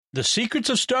The Secrets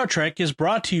of Star Trek is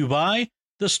brought to you by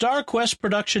the Star Quest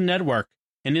Production Network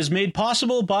and is made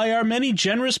possible by our many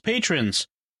generous patrons.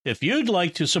 If you'd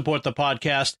like to support the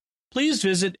podcast, please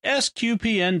visit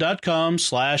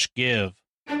sqpn.com/give.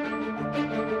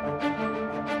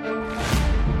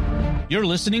 You're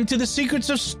listening to The Secrets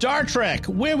of Star Trek,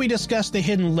 where we discuss the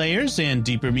hidden layers and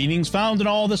deeper meanings found in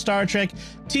all the Star Trek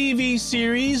TV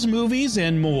series, movies,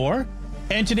 and more.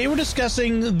 And today we're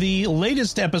discussing the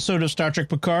latest episode of Star Trek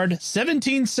Picard,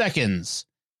 17 Seconds.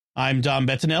 I'm Dom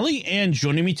Bettinelli, and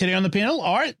joining me today on the panel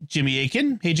are Jimmy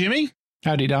Aiken. Hey, Jimmy.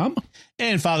 Howdy, Dom.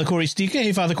 And Father Corey Stika.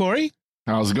 Hey, Father Corey.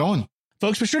 How's it going?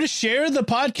 Folks, be sure to share the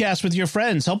podcast with your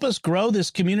friends. Help us grow this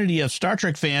community of Star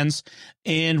Trek fans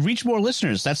and reach more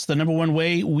listeners. That's the number one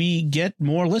way we get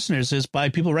more listeners, is by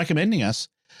people recommending us.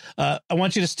 I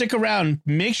want you to stick around.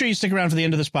 Make sure you stick around for the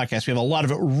end of this podcast. We have a lot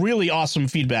of really awesome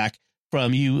feedback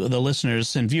from you, the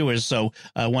listeners and viewers, so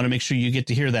I want to make sure you get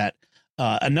to hear that.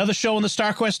 Another show on the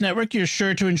Star Quest Network you're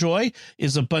sure to enjoy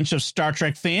is a bunch of Star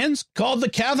Trek fans called the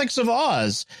Catholics of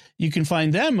Oz. You can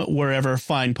find them wherever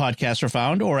fine podcasts are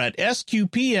found, or at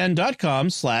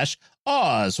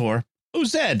sqpn.com/Oz or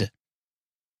OZ.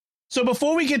 So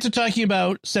before we get to talking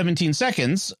about 17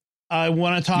 Seconds, I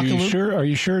want to talk a little. Are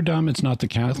you sure, Dom, it's not the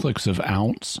Catholics of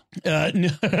Ounce? No,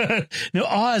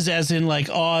 Oz as in like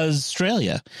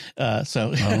Australia.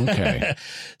 Okay.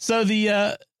 So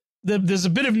there's a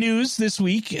bit of news this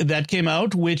week that came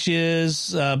out, which is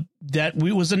that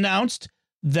it was announced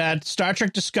that Star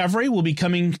Trek Discovery will be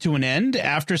coming to an end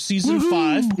after season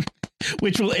 5,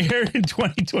 which will air in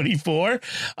 2024.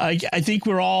 I think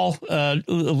we're all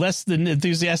less than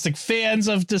enthusiastic fans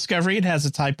of Discovery. It has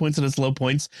its high points and its low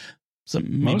points.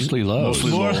 Mostly low.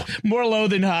 More low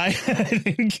than high, I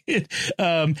think.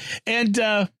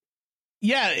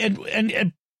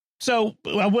 So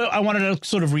I wanted to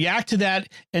sort of react to that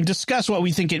and discuss what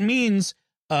we think it means.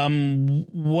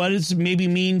 What does it maybe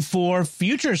mean for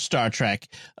future Star Trek,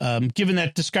 given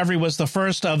that Discovery was the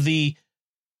first of the,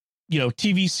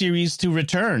 TV series to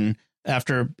return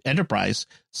after Enterprise.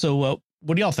 So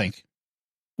what do y'all think?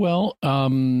 Well,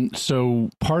 so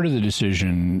part of the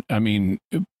decision may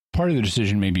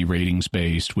be ratings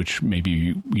based, which may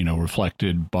be,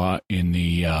 reflected in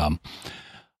the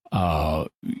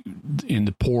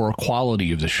poor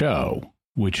quality of the show,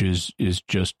 which is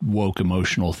just woke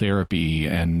emotional therapy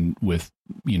and with,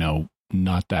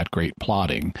 not that great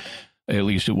plotting. At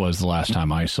least it was the last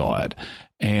time I saw it.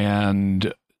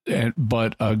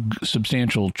 But a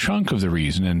substantial chunk of the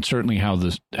reason, and certainly how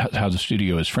the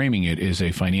studio is framing it, is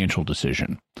a financial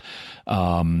decision.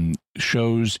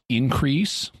 Shows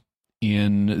increase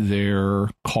in their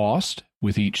cost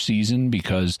with each season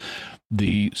because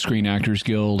the Screen Actors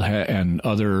Guild and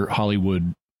other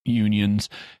Hollywood unions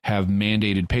have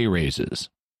mandated pay raises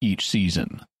each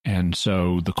season. And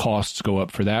so the costs go up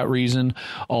for that reason.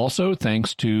 Also,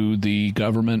 thanks to the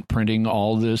government printing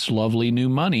all this lovely new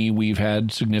money, we've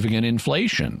had significant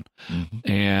inflation.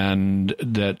 Mm-hmm. And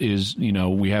that is,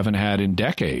 we haven't had in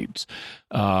decades.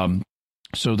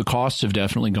 So the costs have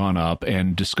definitely gone up,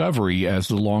 and Discovery, as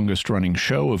the longest running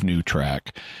show of New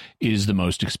Trek, is the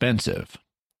most expensive.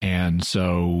 And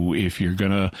so if you're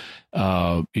gonna,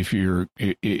 if you're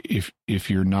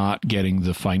not getting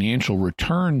the financial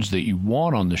returns that you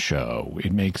want on the show,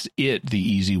 it makes it the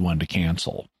easy one to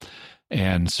cancel.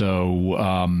 And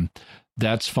so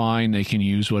that's fine. They can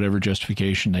use whatever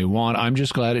justification they want. I'm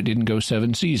just glad it didn't go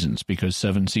 7 seasons, because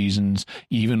 7 seasons,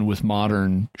 even with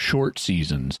modern short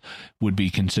seasons, would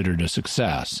be considered a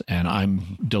success. And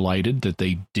I'm delighted that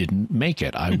they didn't make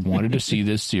it. I wanted to see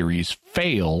this series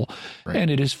fail, right, and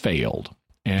it has failed.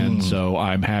 And so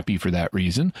I'm happy for that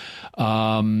reason.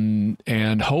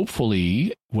 And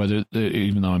hopefully,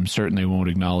 even though I'm certain they won't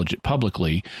acknowledge it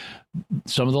publicly,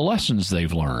 some of the lessons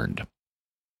they've learned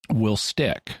will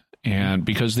stick. And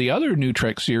because the other New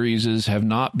Trek series have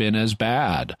not been as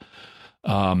bad,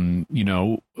 Lower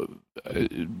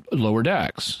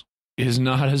Decks is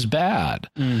not as bad.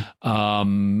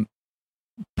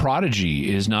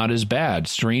 Prodigy is not as bad.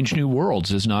 Strange New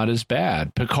Worlds is not as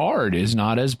bad. Picard is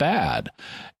not as bad.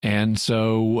 And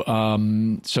so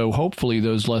hopefully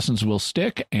those lessons will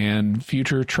stick, and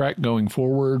future Trek going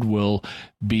forward will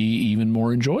be even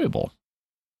more enjoyable.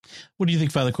 What do you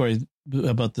think, Father Corey,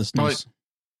 about this news?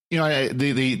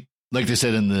 They like they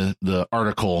said in the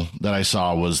article that I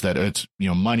saw, was that it's,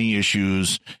 money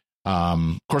issues.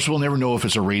 Of course, we'll never know if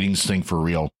it's a ratings thing for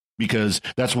real, because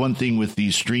that's one thing with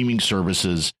these streaming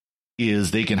services,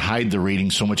 is they can hide the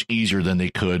ratings so much easier than they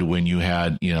could when you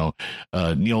had,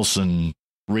 Nielsen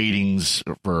ratings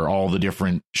for all the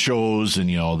different shows. And,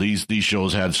 these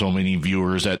shows had so many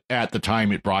viewers at the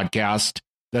time it broadcast.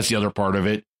 That's the other part of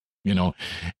it, you know.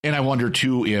 And I wonder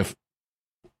too if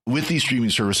with these streaming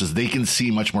services they can see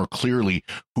much more clearly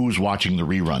who's watching the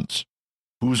reruns,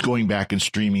 who's going back and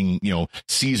streaming, you know,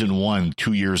 season 1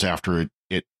 2 years after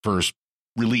it first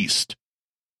released.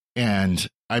 And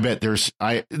I bet this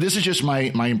is just my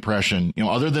impression, you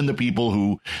know, other than the people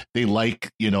who they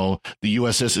like, you know, the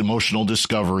USS Emotional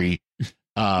Discovery,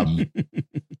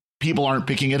 people aren't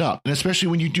picking it up. And especially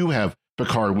when you do have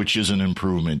Picard, which is an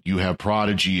improvement. You have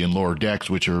Prodigy and Lower Decks,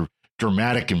 which are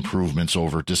dramatic improvements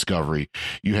over Discovery.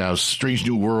 You have Strange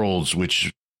New Worlds,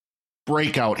 which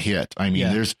breakout hit. I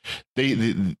mean,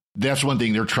 that's one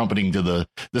thing they're trumpeting to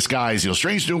the skies. You know,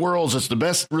 Strange New Worlds, it's the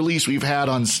best release we've had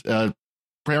on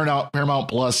Paramount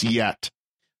Plus yet.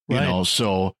 You know,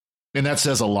 so, and that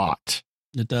says a lot.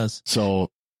 It does.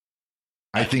 So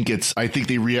I think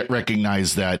they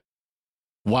recognize that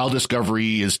while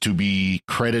Discovery is to be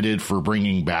credited for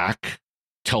bringing back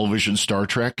television Star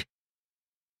Trek,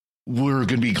 we're going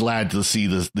to be glad to see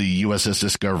the USS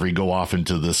Discovery go off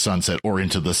into the sunset or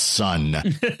into the sun.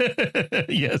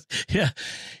 Yes. Yeah.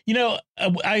 You know,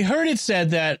 I heard it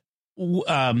said that,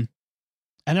 I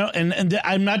know, and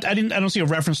I don't see a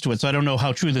reference to it, so I don't know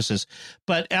how true this is,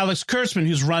 but Alex Kurtzman,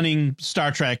 who's running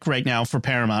Star Trek right now for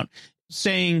Paramount,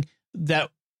 saying that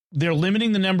they're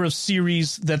limiting the number of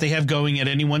series that they have going at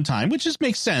any one time, which just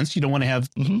makes sense. You don't want to have,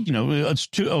 you know, it's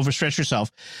to overstretch yourself,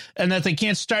 and that they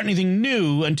can't start anything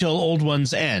new until old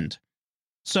ones end.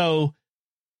 So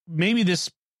maybe this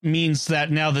means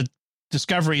that now that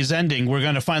Discovery is ending, we're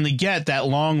going to finally get that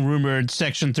long rumored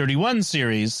Section 31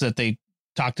 series that they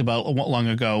talked about long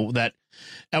ago, that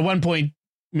at one point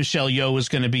Michelle Yeoh was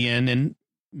going to be in, and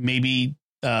maybe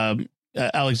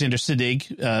Alexander Siddig,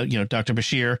 you know, Dr.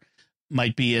 Bashir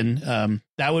might be in.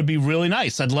 That would be really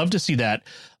nice. I'd love to see that.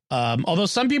 Although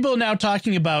some people are now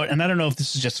talking about, and I don't know if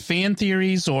this is just fan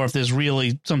theories or if there's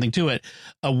really something to it,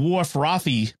 a Worf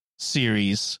Raffi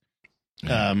series.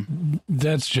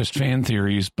 That's just fan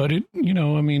theories, but it, you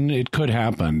know, I mean, it could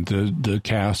happen. The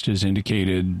cast has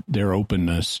indicated their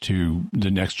openness to, the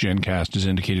next gen cast has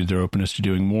indicated their openness to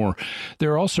doing more.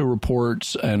 There are also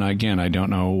reports, and again, I don't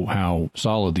know how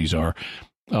solid these are,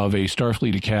 of a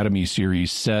Starfleet Academy series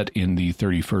set in the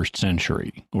 31st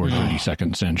century or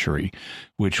 32nd century,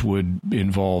 which would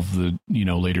involve the, you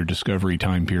know, later Discovery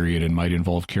time period and might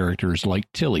involve characters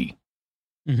like Tilly.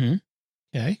 Mm-hmm.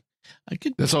 Okay.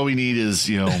 That's all we need is,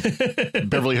 you know,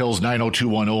 Beverly Hills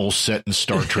 90210 set in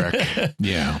Star Trek.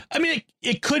 Yeah. I mean,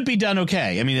 it could be done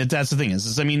okay. I mean, that's the thing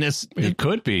is I mean, it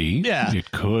could be. Yeah.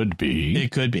 It could be.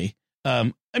 It could be.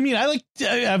 I mean,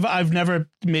 I've never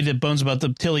made it bones about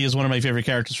Tilly is one of my favorite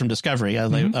characters from Discovery.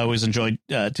 I always enjoyed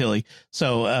Tilly.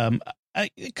 So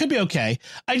it could be okay.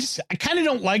 I kind of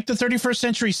don't like the 31st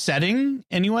century setting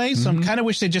anyway. So I'm kind of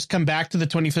wish they'd just come back to the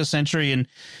 25th century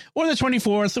or the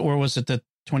 24th, or was it the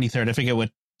 23rd? I forget what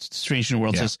Strange New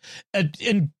Worlds is.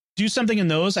 And do something in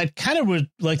those. I kind of would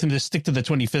like them to stick to the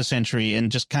 25th century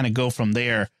and just kind of go from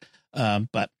there.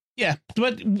 But yeah,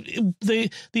 but the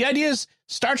idea is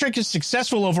Star Trek is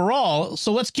successful overall,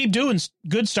 so let's keep doing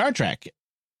good Star Trek.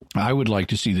 I would like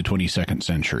to see the 22nd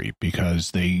century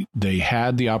because they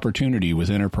had the opportunity with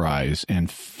Enterprise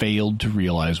and failed to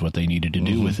realize what they needed to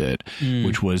do with it,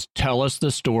 which was tell us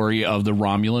the story of the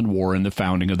Romulan War and the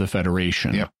founding of the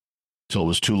Federation. Yeah. So it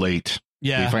was too late.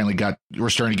 Yeah. They finally we're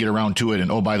starting to get around to it.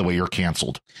 And, oh, by the way, you're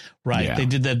canceled. Right. Yeah. They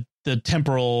did the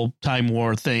temporal time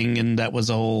war thing, and that was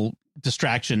a whole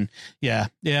distraction. Yeah.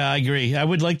 Yeah, I agree. I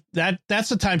would like that. That's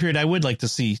the time period I would like to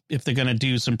see if they're going to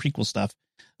do some prequel stuff.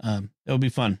 It would be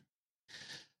fun.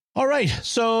 All right.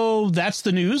 So that's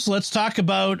the news. Let's talk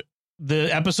about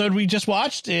the episode we just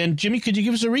watched. And Jimmy, could you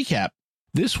give us a recap?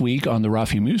 This week on the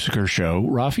Rafi Musiker Show,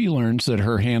 Rafi learns that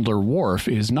her handler Worf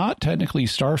is not technically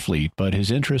Starfleet, but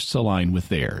his interests align with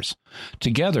theirs.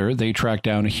 Together, they track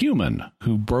down a human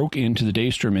who broke into the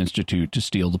Daystrom Institute to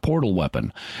steal the portal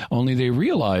weapon, only they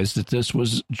realize that this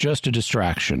was just a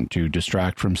distraction to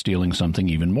distract from stealing something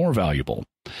even more valuable.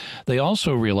 They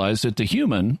also realize that the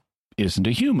human isn't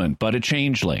a human, but a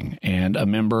changeling, and a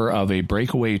member of a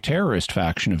breakaway terrorist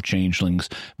faction of changelings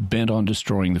bent on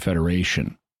destroying the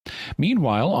Federation.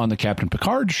 Meanwhile, on the Captain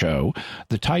Picard show,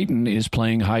 the Titan is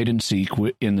playing hide-and-seek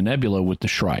in the nebula with the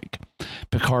Shrike.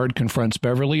 Picard confronts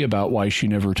Beverly about why she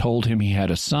never told him he had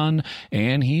a son,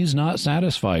 and he's not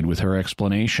satisfied with her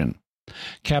explanation.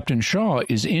 Captain Shaw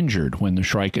is injured when the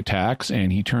Shrike attacks,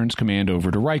 and he turns command over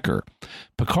to Riker.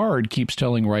 Picard keeps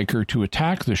telling Riker to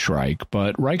attack the Shrike,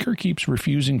 but Riker keeps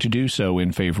refusing to do so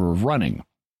in favor of running.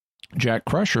 Jack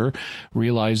Crusher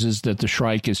realizes that the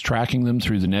Shrike is tracking them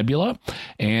through the nebula,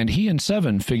 and he and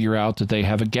Seven figure out that they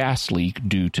have a gas leak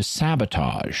due to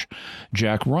sabotage.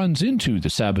 Jack runs into the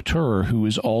saboteur, who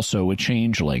is also a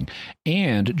changeling,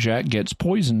 and Jack gets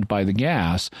poisoned by the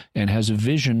gas and has a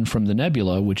vision from the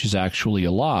nebula, which is actually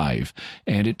alive,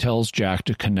 and it tells Jack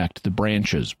to connect the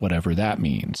branches, whatever that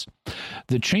means.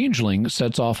 The changeling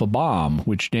sets off a bomb,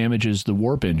 which damages the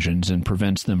warp engines and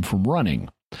prevents them from running.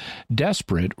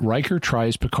 Desperate, Riker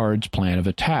tries Picard's plan of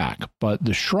attack, but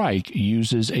the Shrike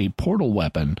uses a portal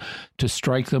weapon to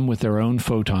strike them with their own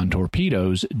photon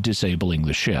torpedoes, disabling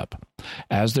the ship.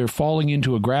 As they're falling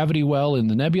into a gravity well in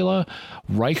the nebula,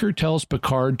 Riker tells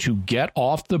Picard to get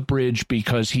off the bridge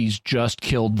because he's just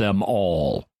killed them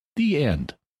all. The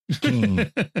end.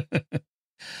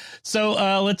 So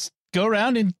let's go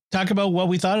around and talk about what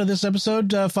we thought of this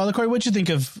episode. Father Corey, what'd you think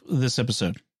of this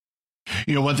episode?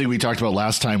 One thing we talked about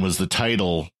last time was the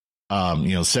title,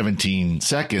 17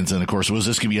 seconds. And of course, was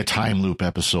this going to be a time loop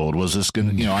episode? Was this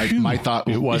going to, my thought,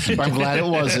 it wasn't. I'm glad it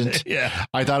wasn't. Yeah.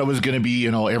 I thought it was going to be,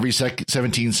 every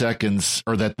 17 seconds,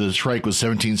 or that the Shrike was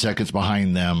 17 seconds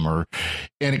behind them,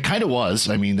 and it kind of was.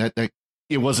 I mean, that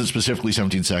it wasn't specifically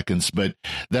 17 seconds, but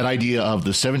that idea of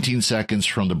the 17 seconds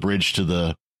from the bridge to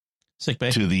the sick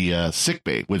bay sick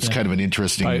bay was kind of an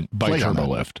interesting by turbo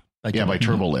lift. By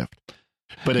turbo lift.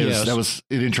 But that was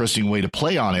an interesting way to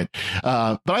play on it.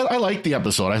 But I liked the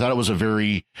episode. I thought it was a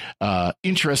very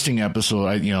interesting episode.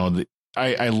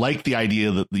 I like the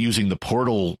idea that using the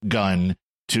portal gun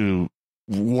to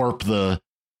warp the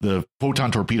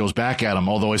photon torpedoes back at them.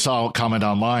 Although I saw a comment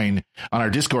online on our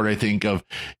Discord, I think, of,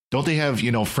 don't they have,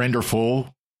 friend or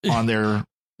foe on their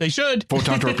they should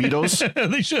photon torpedoes?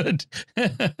 They should.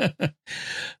 How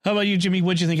about you, Jimmy?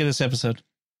 What'd you think of this episode?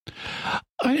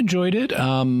 I enjoyed it.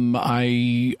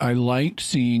 I liked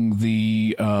seeing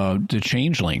the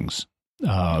changelings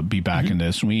be back in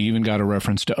this. We even got a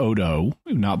reference to Odo,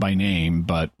 not by name,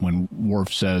 but when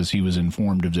Worf says he was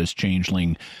informed of this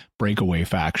changeling breakaway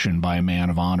faction by a man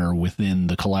of honor within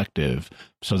the collective.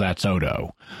 So that's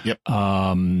Odo. Yep.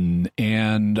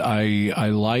 And I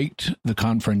liked the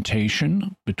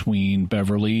confrontation between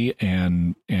Beverly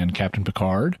and Captain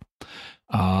Picard,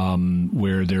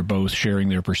 where they're both sharing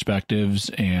their perspectives,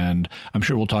 and I'm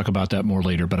sure we'll talk about that more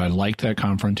later, but I liked that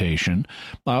confrontation.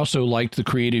 I also liked the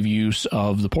creative use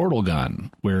of the portal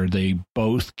gun, where the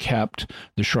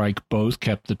Shrike both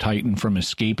kept the Titan from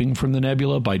escaping from the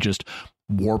nebula by just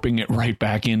warping it right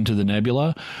back into the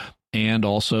nebula, and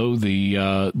also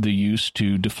the use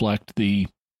to deflect the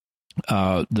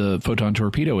photon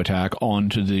torpedo attack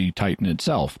onto the Titan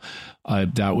itself.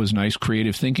 That was nice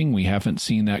creative thinking. We haven't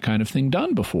seen that kind of thing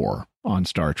done before on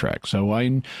Star Trek. So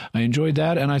I enjoyed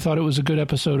that, and I thought it was a good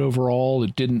episode overall.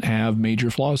 It didn't have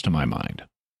major flaws to my mind.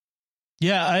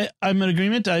 Yeah, I'm in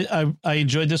agreement. I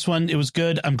enjoyed this one. It was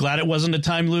good. I'm glad it wasn't a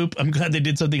time loop. I'm glad they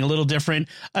did something a little different.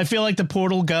 I feel like the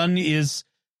portal gun is,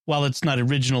 while it's not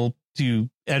original to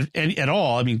at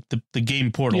all, I mean, the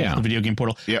game Portal, the video game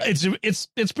Portal,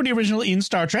 it's pretty original in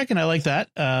Star Trek, and I like that.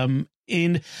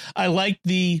 And I like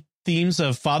the themes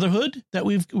of fatherhood that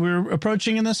we're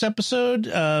approaching in this episode,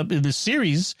 in this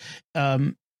series,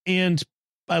 and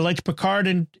I liked Picard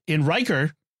and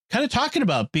Riker kind of talking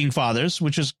about being fathers,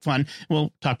 which is fun.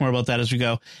 We'll talk more about that as we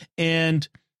go. And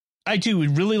I too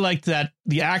really liked that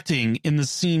the acting in the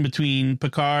scene between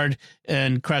Picard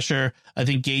and Crusher. I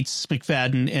think Gates,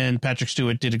 McFadden, and Patrick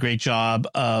Stewart did a great job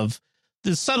of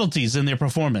the subtleties in their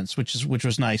performance, which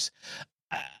was nice.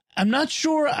 I'm not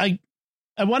sure. I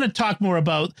want to talk more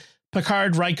about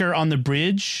Picard Riker on the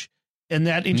bridge and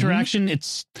that interaction. It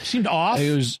seemed off.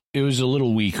 It was a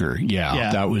little weaker.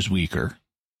 Yeah, that was weaker.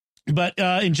 But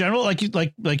in general, like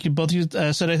you both you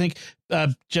said, I think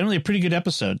generally a pretty good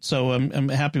episode. So I'm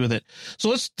happy with it. So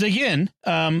let's dig in.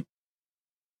 One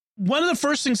of the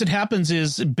first things that happens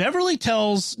is Beverly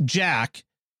tells Jack,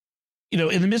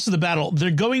 in the midst of the battle,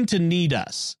 they're going to need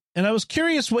us. And I was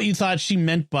curious what you thought she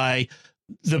meant by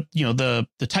the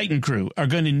Titan crew are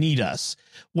going to need us.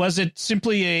 Was it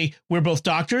simply we're both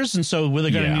doctors, and so we're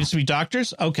going to need us to be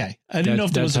doctors? Okay, I didn't know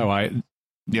if that's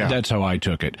that's how I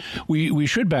took it. We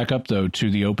should back up, though,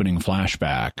 to the opening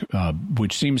flashback,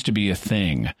 which seems to be a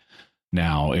thing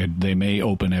now. They may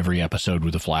open every episode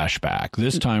with a flashback.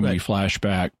 This time we flash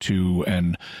back to,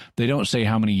 and they don't say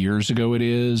how many years ago it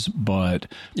is,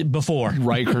 but before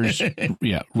Riker's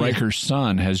Riker's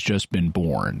son has just been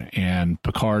born, and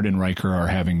Picard and Riker are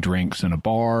having drinks in a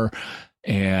bar.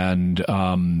 And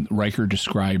Riker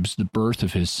describes the birth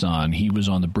of his son. He was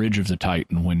on the bridge of the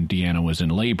Titan when Deanna was in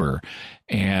labor,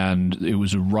 and it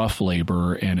was a rough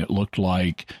labor, and it looked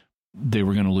like they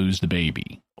were going to lose the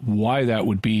baby. Why that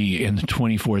would be in the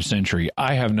 24th century,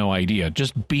 I have no idea.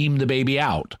 Just beam the baby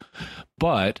out.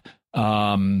 But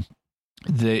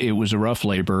it was a rough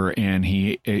labor,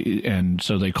 and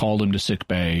so they called him to sick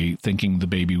bay thinking the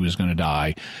baby was going to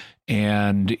die.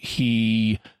 And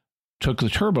he took the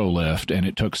turbo lift, and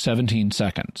it took 17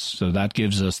 seconds. So that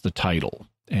gives us the title.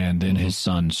 And then his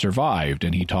son survived,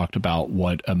 and he talked about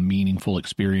what a meaningful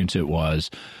experience it was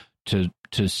to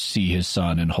see his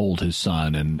son and hold his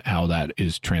son, and how that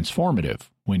is transformative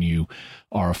when you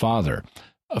are a father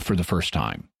for the first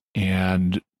time.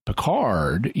 And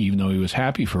Picard, even though he was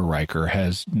happy for Riker,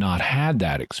 has not had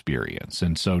that experience.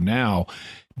 And so now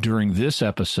during this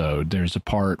episode, there's a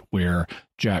part where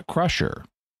Jack Crusher,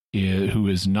 who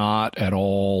is not at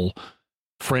all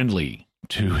friendly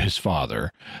to his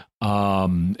father,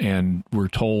 and we're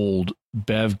told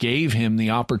Bev gave him the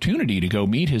opportunity to go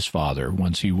meet his father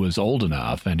once he was old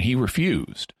enough, and he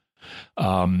refused.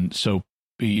 So,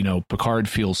 Picard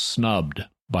feels snubbed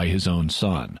by his own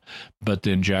son. But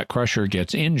then Jack Crusher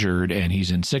gets injured, and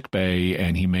he's in sick bay,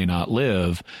 and he may not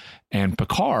live. And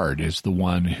Picard is the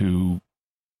one who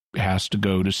has to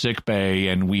go to sick bay,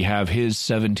 and we have his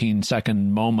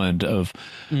 17-second moment of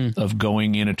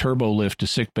going in a turbo lift to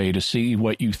sick bay to see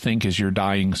what you think is your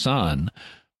dying son.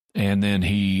 And then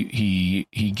he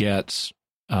gets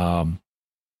to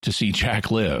see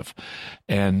Jack live.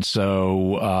 And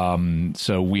so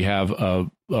we have a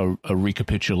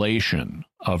recapitulation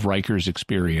of Riker's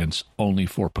experience only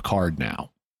for Picard now.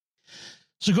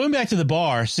 So going back to the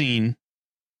bar scene,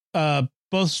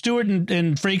 both Stewart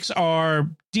and Frakes are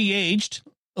de-aged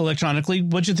electronically.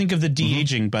 What'd you think of the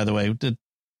de-aging, by the way? Did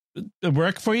it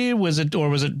work for you? Was it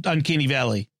Uncanny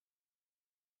Valley?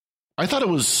 I thought it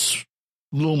was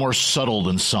a little more subtle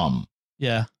than some.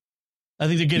 Yeah. I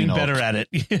think they're getting better at it.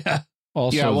 Yeah.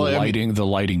 Also, the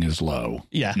lighting is low.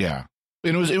 Yeah. Yeah.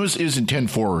 And it was in 10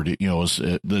 forward, it was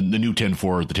the new 10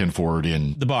 forward, the 10 forward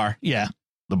in the bar. Yeah.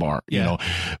 The bar,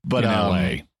 but in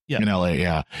LA. Yeah. In LA.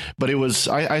 Yeah. But it was,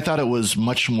 I thought it was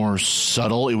much more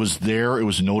subtle. It was there. It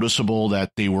was noticeable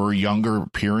that they were younger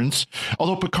appearance,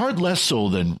 although Picard less so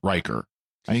than Riker.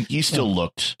 I think he still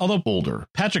looked older.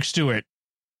 Patrick Stewart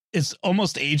is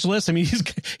almost ageless. I mean,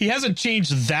 he hasn't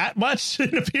changed that much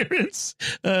in appearance,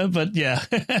 but yeah.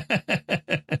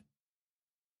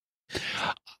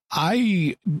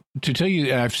 To tell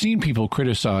you, I've seen people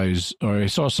criticize, or I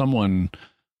saw someone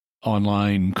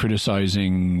online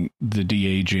criticizing the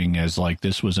de-aging as like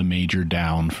this was a major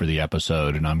down for the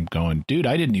episode, and I'm going, dude,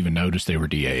 I didn't even notice they were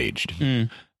de-aged.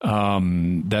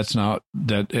 That's not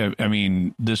that. I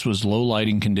mean, this was low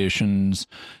lighting conditions.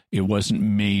 It wasn't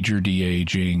major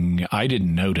de-aging. I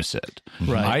didn't notice it.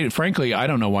 Right. Frankly, I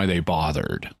don't know why they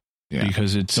bothered. Yeah.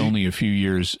 Because it's only a few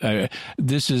years. I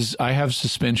have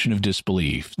suspension of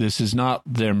disbelief. This is not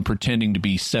them pretending to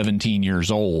be 17 years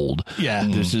old. Yeah.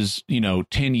 This is,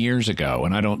 10 years ago.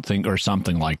 And I don't think, or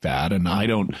something like that. And I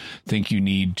don't think you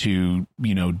need to,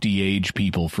 de-age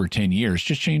people for 10 years.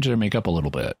 Just change their makeup a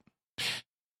little bit.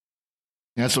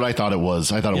 That's what I thought it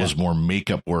was. I thought it was more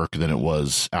makeup work than it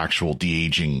was actual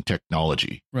de-aging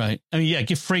technology. Right. I mean,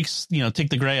 give Frakes, take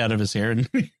the gray out of his hair and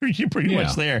you're pretty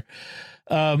much there.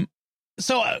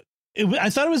 So I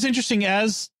thought it was interesting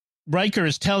as Riker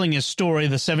is telling his story,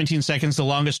 the 17 seconds, the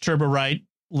longest turbo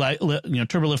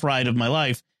lift ride of my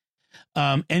life.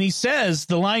 And he says,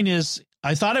 the line is,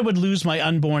 I thought I would lose my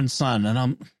unborn son.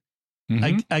 And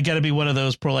I got to be one of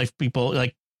those pro-life people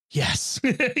like, yes,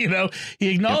 he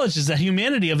acknowledges that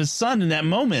humanity of his son in that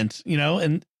moment,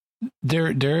 and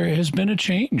there has been a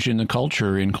change in the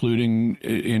culture,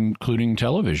 including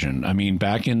television. I mean,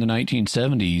 back in the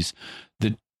 1970s,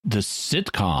 the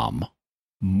sitcom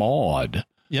Maude,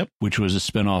 which was a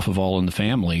spinoff of All in the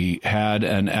Family, had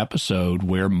an episode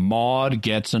where Maude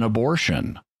gets an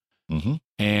abortion.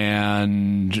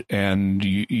 And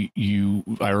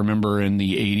I remember in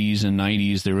the 80s and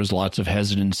 90s, there was lots of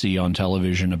hesitancy on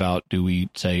television about, do we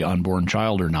say unborn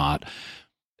child or not?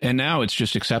 And now it's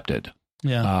just accepted.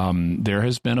 Yeah. There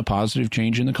has been a positive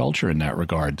change in the culture in that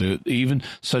regard, even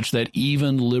such that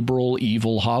even liberal,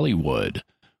 evil Hollywood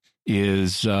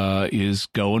is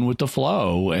going with the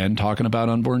flow and talking about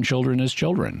unborn children as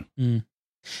children. And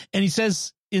he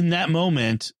says in that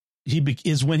moment,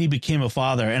 is when he became a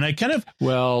father. And I kind of,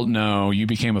 no, you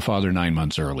became a father 9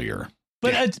 months earlier.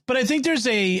 But I think there's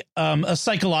a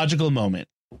psychological moment.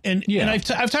 And I've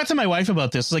talked to my wife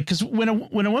about this, like, because when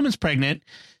a woman's pregnant,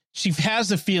 she has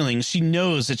the feeling, she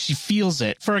knows that, she feels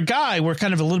it. For a guy, we're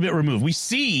kind of a little bit removed. We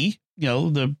see,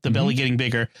 the belly getting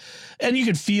bigger, and you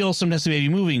could feel sometimes the baby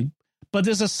moving. But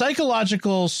there's a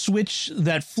psychological switch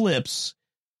that flips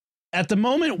at the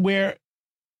moment where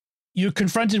you're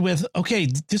confronted with, okay,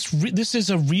 this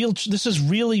is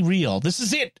really real. This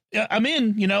is it. I'm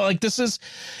in,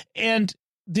 and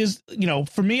this,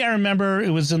 for me, I remember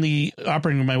it was in the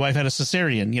operating room. My wife had a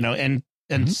cesarean,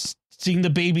 and seeing the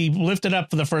baby lifted up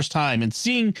for the first time and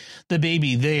seeing the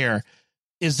baby there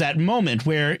is that moment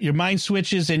where your mind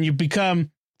switches and you become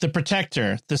the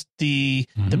protector, the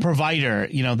provider,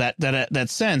 that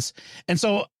sense. And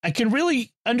so I can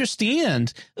really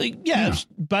understand,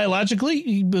 biologically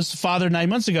he was father 9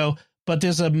 months ago, but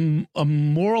there's a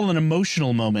moral and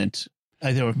emotional moment.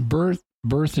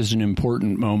 Birth is an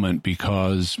important moment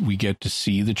because we get to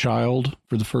see the child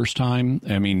for the first time.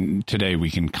 I mean, today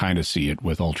we can kind of see it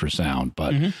with ultrasound,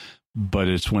 but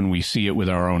it's when we see it with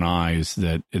our own eyes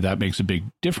that makes a big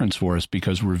difference for us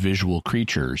because we're visual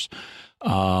creatures.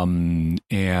 And,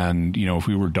 if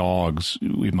we were dogs,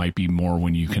 it might be more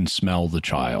when you can smell the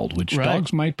child, which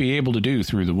dogs might be able to do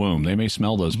through the womb. They may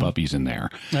smell those puppies in there.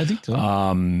 I think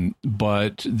so.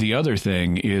 But the other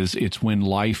thing is it's when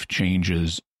life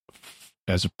changes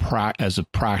as a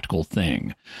practical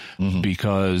thing,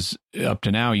 because up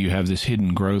to now you have this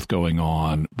hidden growth going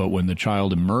on. But when the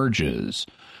child emerges,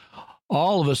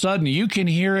 all of a sudden you can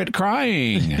hear it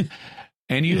crying.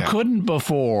 And you couldn't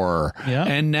before. Yeah.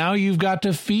 And now you've got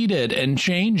to feed it and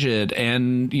change it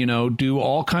and, do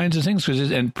all kinds of things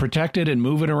and protect it and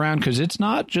move it around because it's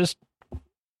not just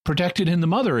protected in the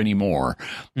mother anymore.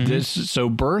 So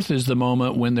birth is the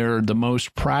moment when there are the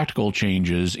most practical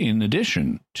changes in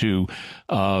addition to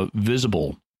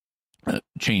visible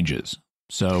changes.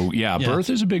 So, birth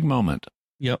is a big moment.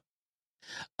 Yep.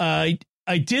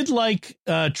 I did like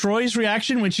Troy's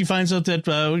reaction when she finds out that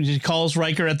she calls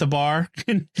Riker at the bar.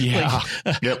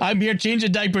 I'm here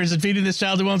changing diapers and feeding this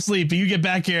child who won't sleep. But you get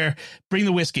back here, bring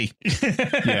the whiskey.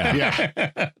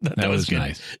 that was good.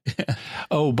 Nice.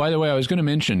 Oh, by the way, I was going to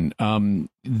mention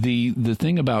the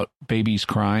thing about babies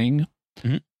crying.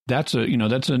 That's an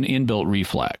inbuilt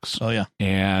reflex. Oh, yeah.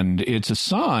 And it's a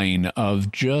sign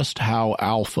of just how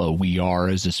alpha we are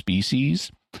as a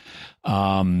species.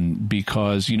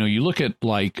 Because, you look at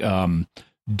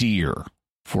deer,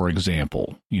 for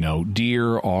example,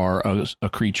 deer are a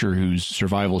creature whose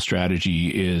survival strategy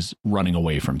is running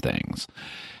away from things.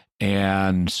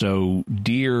 And so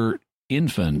deer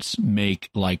infants make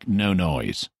no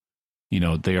noise.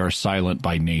 They are silent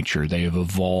by nature. They have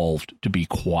evolved to be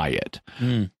quiet.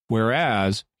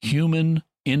 Whereas human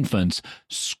infants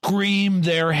scream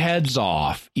their heads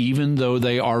off, even though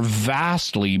they are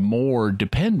vastly more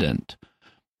dependent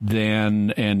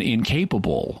than and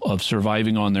incapable of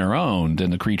surviving on their own than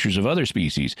the creatures of other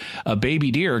species. A baby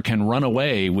deer can run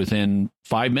away within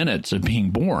 5 minutes of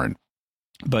being born.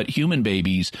 But human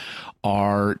babies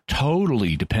are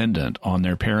totally dependent on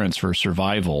their parents for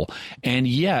survival, and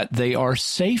yet they are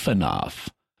safe enough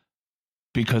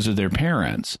because of their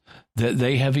parents that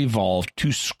they have evolved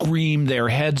to scream their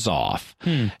heads off.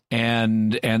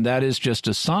 And that is just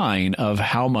a sign of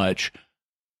how much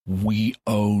we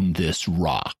own this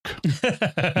rock.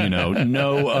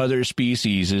 No other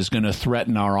species is going to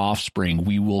threaten our offspring.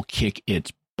 We will kick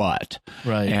its butt.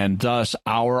 Right. And thus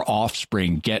our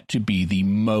offspring get to be the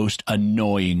most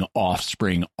annoying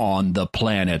offspring on the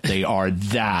planet. They are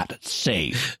that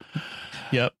safe.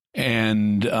 Yep.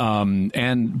 And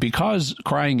because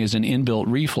crying is an inbuilt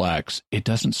reflex, it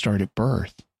doesn't start at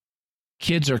birth.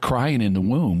 Kids are crying in the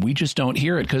womb. We just don't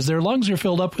hear it because their lungs are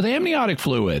filled up with amniotic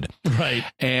fluid. Right.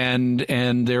 And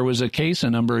there was a case a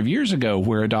number of years ago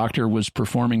where a doctor was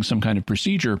performing some kind of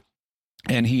procedure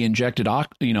and he injected, a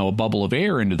bubble of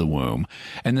air into the womb.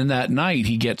 And then that night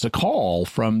he gets a call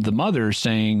from the mother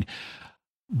saying,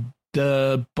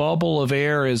 the bubble of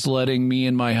air is letting me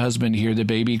and my husband hear the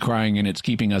baby crying and it's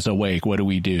keeping us awake. What do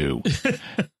we do?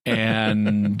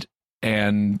 And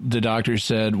the doctor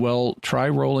said, well, try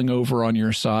rolling over on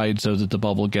your side so that the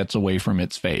bubble gets away from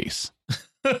its face.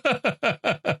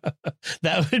 That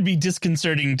would be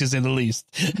disconcerting to say the least.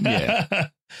 Yeah.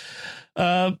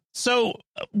 So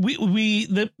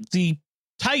the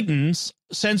Titans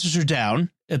sensors are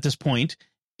down at this point,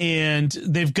 and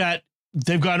they've got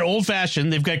old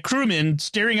fashioned. They've got crewmen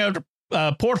staring out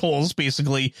portholes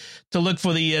basically to look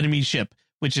for the enemy ship,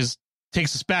 which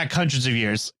takes us back hundreds of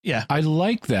years. Yeah. I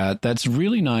like that. That's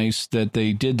really nice that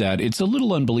they did that. It's a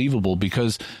little unbelievable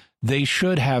because they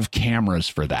should have cameras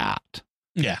for that.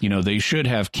 Yeah. They should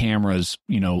have cameras,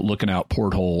 looking out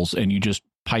portholes, and you just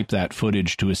pipe that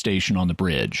footage to a station on the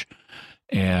bridge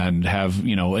and have,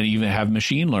 and even have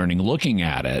machine learning looking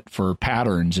at it for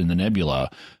patterns in the nebula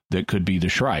that could be the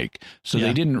Shrike. So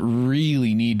they didn't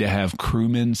really need to have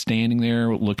crewmen standing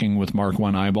there looking with Mark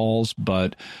I eyeballs.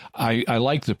 But I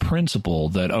like the principle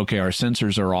that, okay, our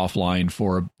sensors are offline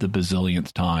for the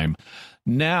bazillionth time.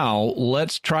 Now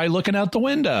let's try looking out the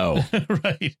window.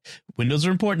 Right. Windows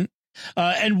are important.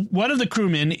 And one of the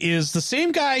crewmen is the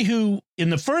same guy who in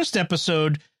the first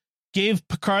episode gave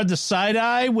Picard the side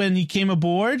eye when he came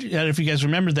aboard. I don't know if you guys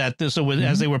remember that. So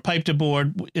as they were piped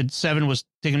aboard, Seven was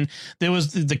taken. There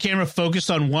was the camera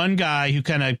focused on one guy who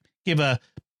kind of gave a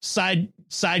side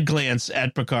glance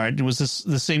at Picard. It was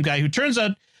the same guy who turns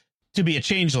out to be a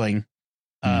changeling.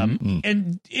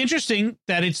 And interesting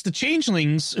that it's the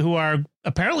changelings who are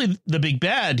apparently the big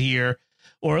bad here,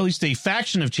 or at least a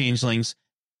faction of changelings.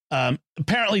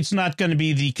 Apparently it's not going to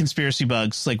be the conspiracy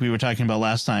bugs like we were talking about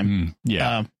last time.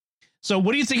 So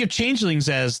what do you think of changelings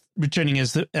as returning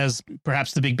as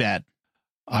perhaps the big bad?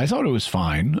 I thought it was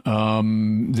fine.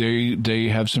 They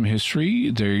have some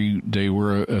history. They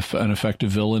were an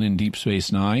effective villain in Deep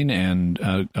Space Nine, and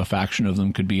a faction of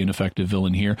them could be an effective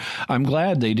villain here. I'm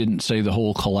glad they didn't say the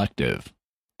whole collective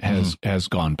has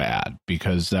gone bad,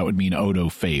 because that would mean Odo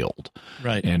failed.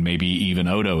 Right. And maybe even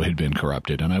Odo had been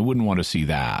corrupted, and I wouldn't want to see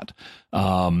that.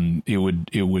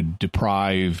 It would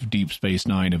deprive Deep Space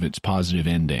Nine of its positive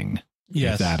ending.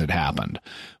 If that had happened.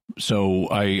 So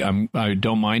I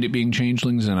don't mind it being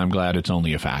changelings, and I'm glad it's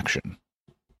only a faction.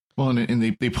 Well, and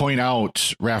they point out,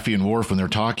 Raffi and Worf, when they're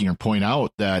talking, or point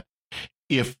out that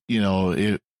if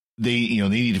they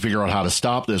need to figure out how to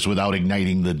stop this without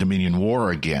igniting the Dominion War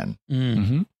again.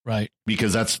 Right.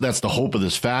 Because that's the hope of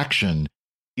this faction,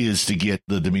 is to get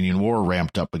the Dominion War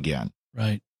ramped up again.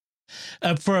 Right.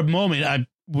 For a moment, I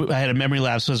had a memory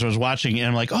lapse as I was watching, and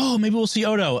I'm like, oh, maybe we'll see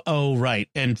Odo. Oh, right.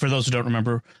 And for those who don't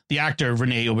remember, the actor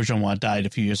Rene Auberjonois died a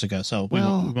few years ago. So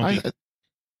I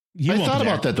thought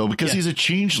about that, though, because he's a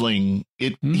changeling.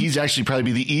 He's actually probably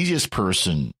be the easiest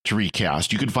person to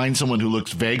recast. You could find someone who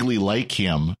looks vaguely like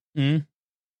him and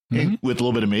with a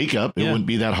little bit of makeup. It wouldn't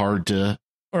be that hard to.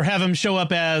 Or have him show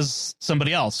up as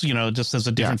somebody else, just as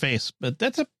a different face. But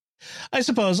I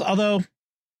suppose, although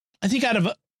I think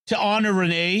to honor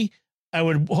Rene,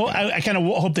 I kind of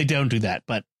hope they don't do that,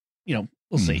 but we'll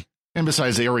see. And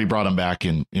besides, they already brought him back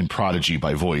in Prodigy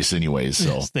by voice anyways.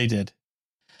 So yes, they did.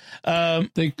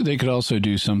 They could also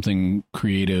do something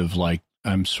creative, like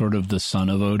I'm sort of the son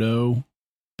of Odo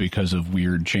because of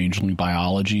weird changeling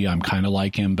biology. I'm kind of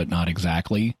like him, but not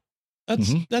exactly.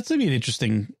 That's maybe an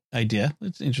interesting idea.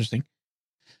 It's interesting.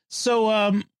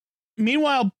 So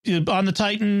meanwhile, on the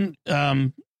Titan,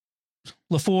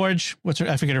 LaForge,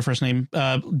 I forget her first name.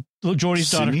 Geordi's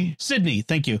daughter, Sydney.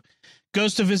 Thank you.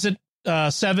 Goes to visit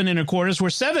Seven in her quarters, where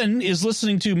Seven is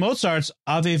listening to Mozart's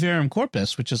Ave Verum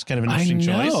Corpus, which is kind of an interesting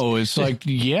choice. I know. It's like,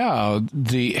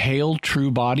 the Hail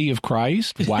True Body of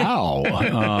Christ.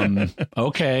 Wow.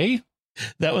 Okay.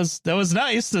 That was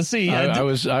nice to see. I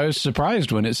was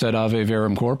surprised when it said Ave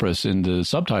Verum Corpus in the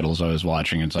subtitles I was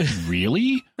watching. It's like,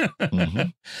 really?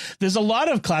 There's a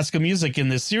lot of classical music in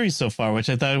this series so far, which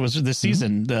I thought was this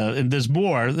season. And there's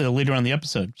more later on in the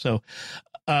episode. So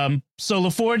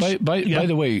LaForge. By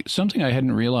the way, something I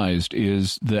hadn't realized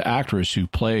is the actress who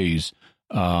plays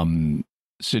Sydney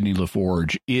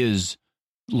LaForge is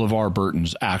LeVar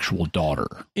Burton's actual daughter.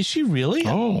 Is she really?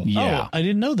 Oh, yeah. Oh, I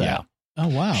didn't know that. Yeah. Oh,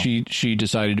 wow. She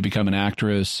decided to become an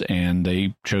actress, and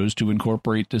they chose to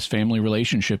incorporate this family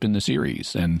relationship in the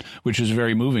series, and which is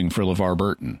very moving for LeVar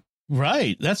Burton.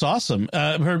 Right. That's awesome.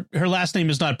 Her last name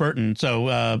is not Burton,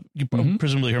 so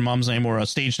presumably her mom's name or a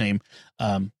stage name.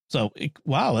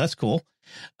 Wow, that's cool.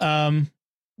 So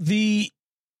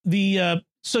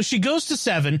she goes to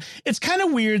Seven. It's kind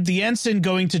of weird, the ensign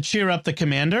going to cheer up the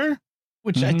commander,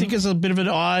 which I think is a bit of an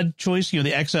odd choice, the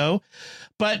XO.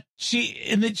 But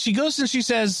she goes and she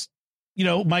says,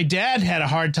 my dad had a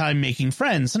hard time making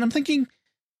friends. And I'm thinking,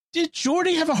 did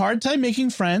Geordi have a hard time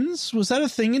making friends? Was that a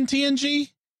thing in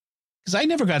TNG? Because I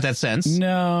never got that sense.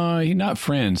 No, not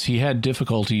friends. He had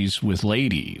difficulties with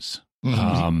ladies.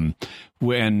 And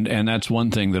that's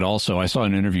one thing that also I saw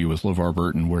an interview with LeVar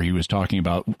Burton where he was talking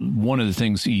about one of the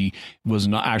things he was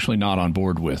not on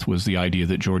board with was the idea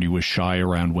that Geordi was shy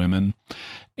around women,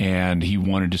 and he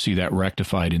wanted to see that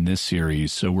rectified in this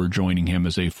series. So we're joining him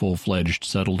as a full-fledged,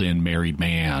 settled-in married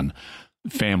man,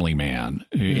 family man,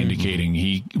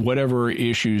 indicating whatever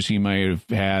issues he might have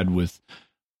had with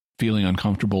feeling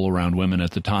uncomfortable around women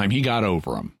at the time, he got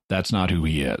over them. That's not who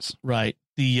he is. Right.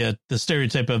 The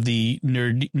stereotype of the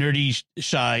nerdy,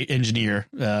 shy engineer.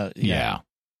 Yeah,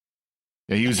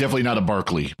 he was definitely not a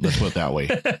Barkley. Let's put it that way.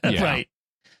 Yeah. Right.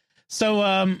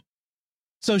 So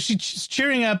So she's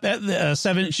cheering up at the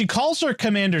 7. She calls her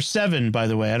Commander 7, by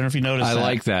the way. I don't know if you noticed I that.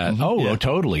 like that. Mm-hmm. Oh,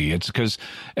 totally. It's because,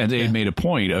 and they had made a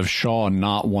point of Shaw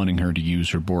not wanting her to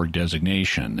use her Borg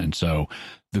designation. And so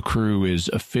the crew is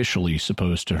officially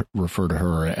supposed to refer to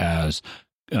her as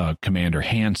Commander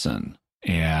Hansen.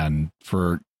 And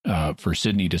for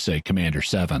Sydney to say Commander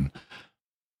 7,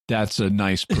 that's a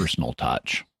nice personal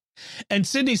touch. And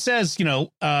Sydney says,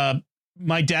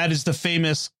 my dad is the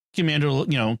famous Commander,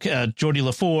 Geordie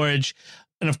LaForge.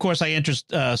 And of course I entered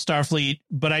Starfleet,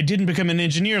 but I didn't become an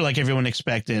engineer like everyone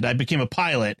expected. I became a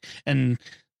pilot. And,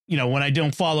 when I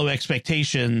don't follow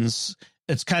expectations,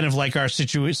 it's kind of like our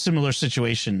similar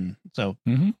situation. So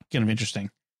kind of interesting.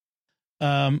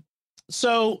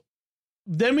 So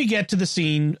then we get to the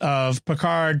scene of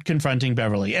Picard confronting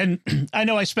Beverly. And I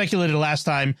know I speculated last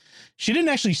time. She didn't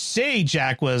actually say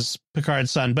Jack was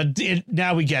Picard's son, but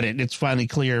now we get it. It's finally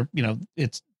clear,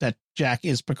 it's that Jack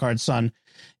is Picard's son.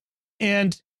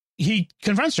 And he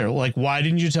confronts her, like, why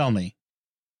didn't you tell me?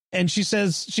 And she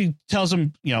tells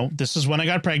him, this is when I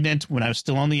got pregnant, when I was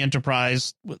still on the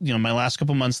Enterprise, my last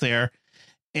couple months there.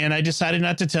 And I decided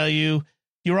not to tell you.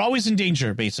 You're always in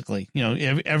danger, basically.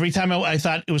 Every time I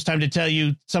thought it was time to tell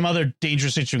you, some other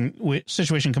dangerous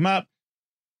situation come up.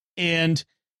 And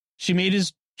she made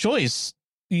his choice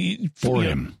for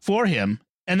him.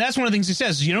 And that's one of the things he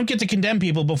says. You don't get to condemn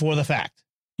people before the fact.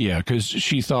 Yeah, because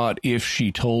she thought if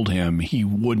she told him, he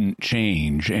wouldn't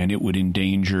change and it would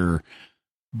endanger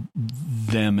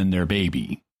them and their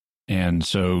baby. And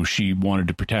so she wanted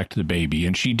to protect the baby.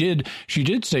 And she did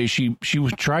say she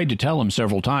tried to tell him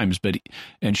several times,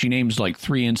 and she names like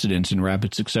 3 incidents in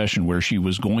rapid succession where she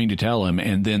was going to tell him.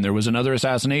 And then there was another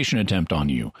assassination attempt on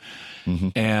you. Mm-hmm.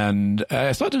 And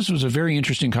I thought this was a very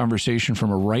interesting conversation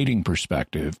from a writing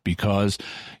perspective, because,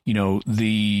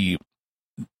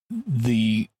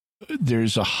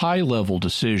 there's a high level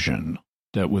decision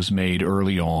that was made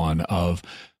early on of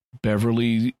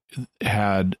Beverly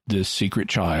had this secret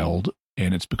child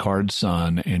and it's Picard's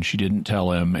son, and she didn't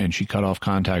tell him and she cut off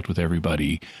contact with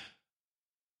everybody.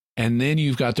 And then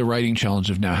you've got the writing challenge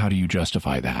of now, how do you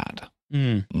justify that?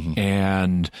 Mm-hmm.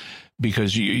 And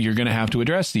because you're going to have to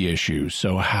address the issue.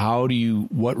 So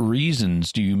what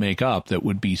reasons do you make up that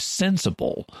would be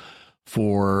sensible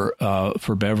for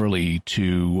Beverly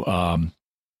to have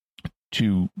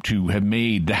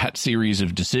made that series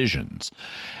of decisions?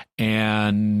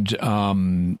 And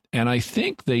I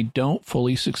think they don't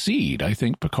fully succeed. I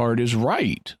think Picard is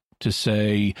right to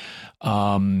say,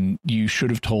 you should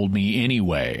have told me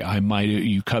anyway.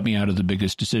 You cut me out of the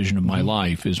biggest decision of my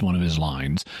life, is one of his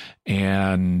lines.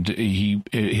 And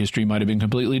history might have been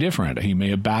completely different. He may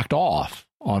have backed off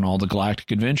on all the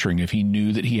galactic adventuring if he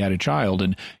knew that he had a child,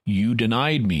 and you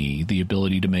denied me the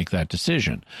ability to make that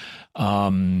decision.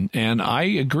 And I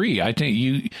agree. I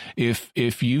think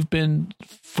if you've been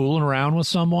fooling around with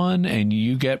someone and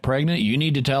you get pregnant, you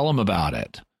need to tell them about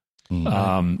it.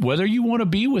 Mm-hmm. Whether you want to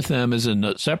be with them is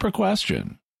a separate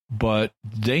question, but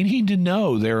they need to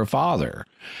know they're a father.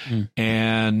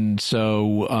 And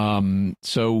so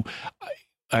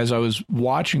as I was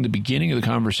watching the beginning of the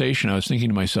conversation, I was thinking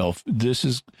to myself,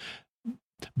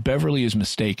 Beverly is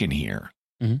mistaken here.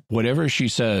 Mm-hmm. Whatever she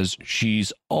says,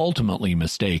 she's ultimately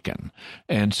mistaken.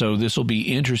 And so this will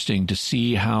be interesting to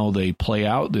see how they play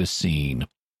out this scene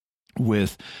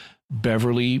with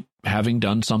Beverly having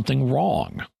done something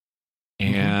wrong.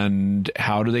 And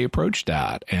how do they approach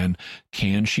that? And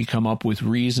can she come up with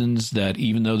reasons that,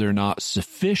 even though they're not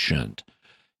sufficient,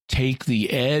 take the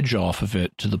edge off of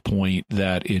it to the point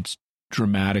that it's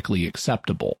dramatically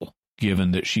acceptable,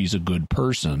 given that she's a good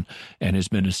person and has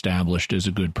been established as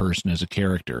a good person as a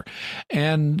character?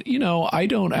 And, I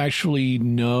don't actually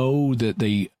know that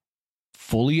they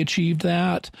fully achieved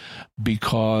that,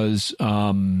 because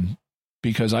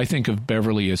I think of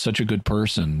Beverly as such a good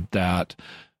person that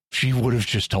she would have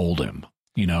just told him.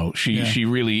 She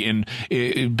really,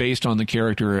 based on the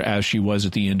character as she was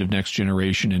at the end of Next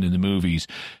Generation and in the movies,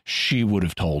 she would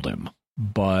have told him,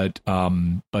 but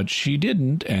she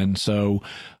didn't. And so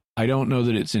I don't know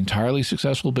that it's entirely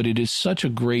successful, but it is such a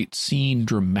great scene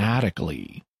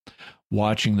dramatically,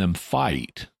 watching them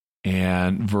fight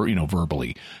and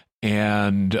verbally,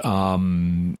 and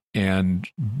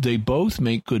they both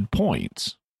make good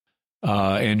points.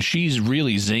 And she's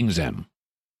really zings him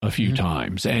a few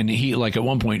times. And he, like, at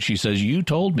one point she says, you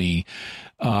told me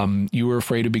you were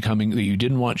afraid of that you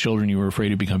didn't want children. You were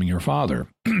afraid of becoming your father.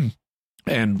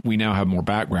 And we now have more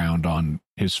background on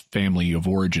his family of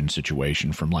origin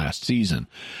situation from last season.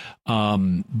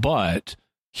 But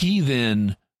he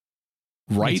then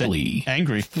rightly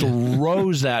angry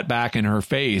throws that back in her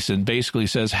face and basically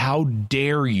says, how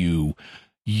dare you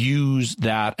use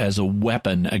that as a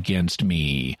weapon against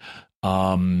me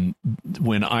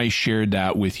when I shared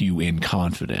that with you in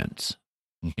confidence.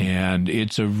 And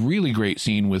it's a really great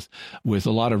scene with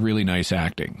a lot of really nice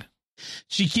acting.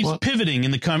 She keeps pivoting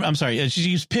in the she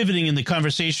keeps pivoting in the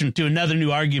conversation to another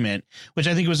new argument, which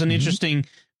I think was an interesting,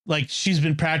 like, she's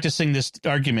been practicing this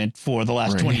argument for the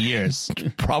last 20 years.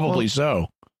 Probably so.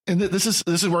 And this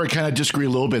is where I kind of disagree a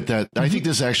little bit, that I think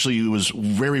this actually was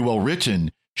very well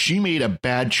written. She made a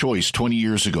bad choice 20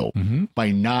 years ago by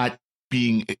not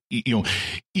being,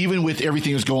 even with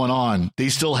everything that's going on, they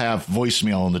still have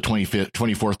voicemail in the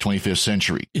 25th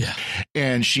century. Yeah.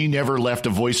 And she never left a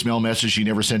voicemail message. She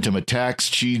never sent him a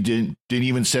text. She didn't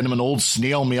even send him an old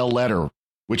snail mail letter,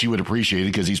 which he would appreciate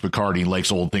because he's Picard. He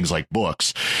likes old things like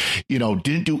books,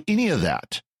 didn't do any of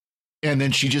that. And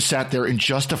then she just sat there and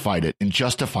justified it. And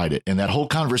that whole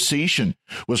conversation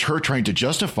was her trying to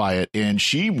justify it. And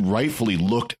she rightfully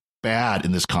looked bad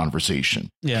in this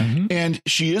conversation. Yeah. And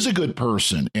she is a good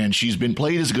person, and she's been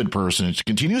played as a good person, and she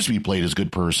continues to be played as a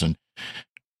good person.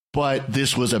 But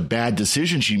this was a bad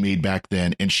decision she made back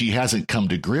then, and she hasn't come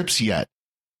to grips yet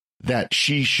that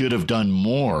she should have done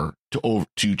more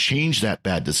to change that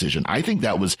bad decision. I think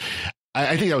that was one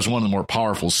of the more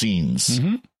powerful scenes.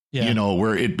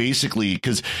 Where it basically,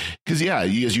 because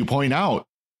as you point out,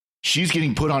 she's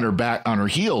getting put on her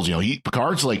heels.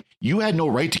 Picard's like, you had no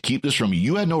right to keep this from me.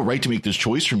 You had no right to make this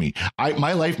choice for me.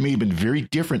 My life may have been very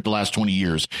different the last 20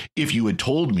 years if you had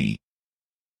told me.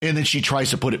 And then she tries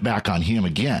to put it back on him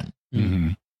again,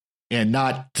 and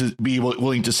not to be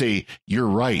willing to say, you're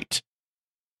right.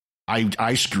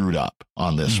 I screwed up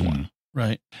on this one.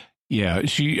 Right. Yeah.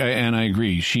 And I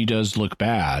agree. She does look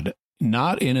bad,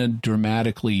 not in a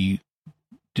dramatically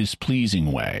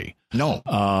displeasing way. No.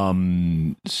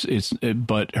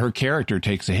 But her character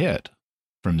takes a hit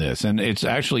from this, and it's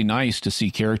actually nice to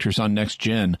see characters on Next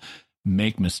Gen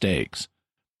make mistakes,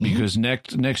 because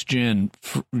Next Gen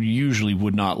usually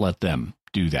would not let them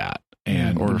do that.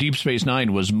 And Deep Space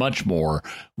Nine was much more,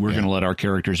 we're going to let our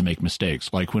characters make mistakes,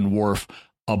 like when Worf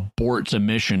aborts a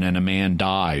mission and a man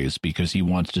dies because he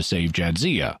wants to save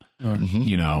Jadzia.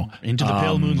 Into the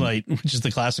Pale Moonlight, which is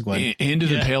the classic one. Into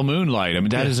the Pale Moonlight. I mean,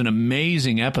 that is an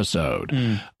amazing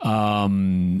episode.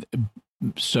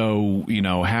 So,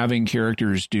 having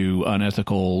characters do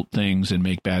unethical things and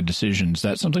make bad decisions,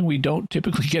 that's something we don't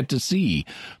typically get to see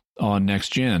on Next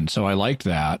Gen. So I liked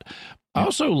that. I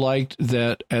also liked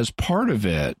that as part of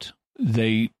it,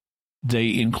 they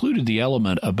included the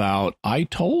element about, I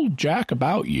told Jack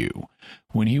about you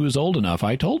when he was old enough.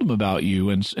 I told him about you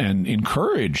and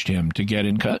encouraged him to get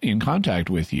in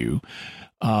contact with you.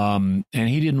 And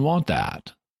he didn't want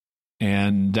that.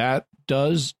 And that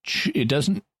it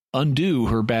doesn't undo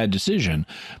her bad decision,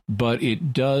 but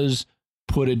it does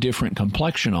put a different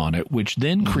complexion on it, which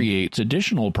then creates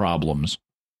additional problems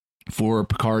for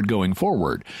Picard going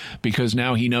forward, because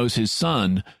now he knows his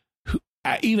son,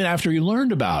 even after he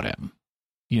learned about him,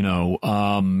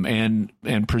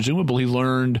 and presumably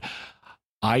learned,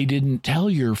 I didn't tell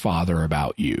your father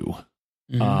about you.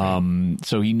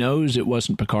 So he knows it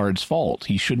wasn't Picard's fault.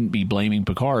 He shouldn't be blaming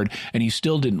Picard, and he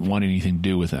still didn't want anything to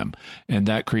do with him. And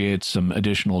that creates some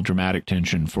additional dramatic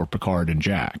tension for Picard and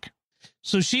Jack.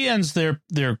 So she ends their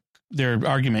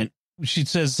argument. She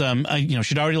says,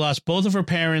 she'd already lost both of her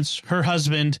parents, her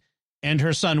husband, and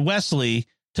her son Wesley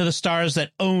to the stars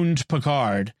that owned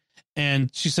Picard.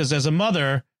 And she says, as a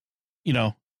mother,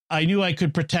 I knew I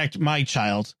could protect my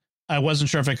child. I wasn't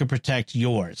sure if I could protect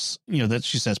yours. That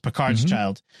she says Picard's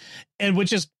child, and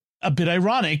which is a bit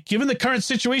ironic given the current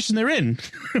situation they're in,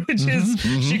 which is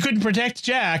she couldn't protect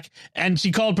Jack and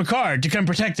she called Picard to come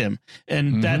protect him.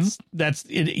 And that's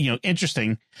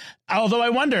interesting. Although I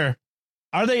wonder,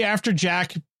 are they after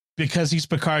Jack because he's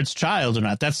Picard's child or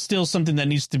not? That's still something that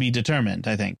needs to be determined,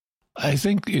 I think. I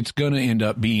think it's going to end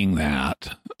up being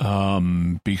that,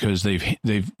 because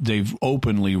they've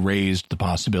openly raised the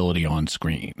possibility on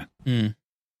screen.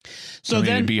 So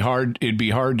then it'd be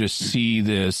hard to see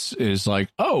this as like,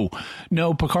 oh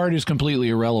no, Picard is completely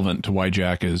irrelevant to why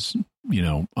Jack is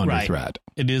under threat.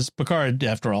 It is Picard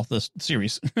after all, this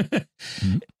series.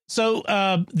 So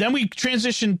then we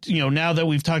transitioned, now that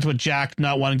we've talked about Jack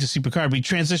not wanting to see Picard, we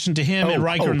transitioned to him and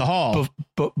Riker in the hall.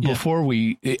 But before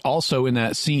also in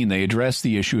that scene, they address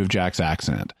the issue of Jack's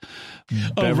accent.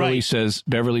 Beverly says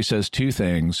two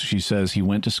things. She says he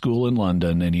went to school in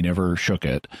London and he never shook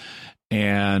it.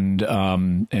 And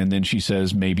then she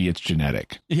says, maybe it's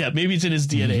genetic. Yeah, maybe it's in his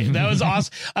DNA. That was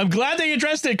awesome. I'm glad they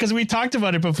addressed it because we talked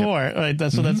about it before. Right?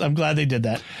 I'm glad they did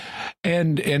that.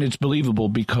 And it's believable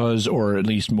because, or at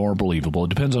least more believable, it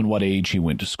depends on what age he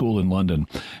went to school in London,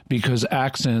 because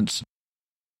accents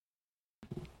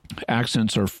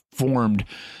accents are formed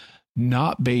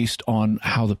not based on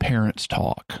how the parents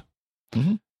talk.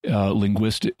 Mm-hmm.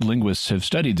 Linguists have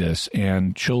studied this,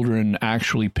 and children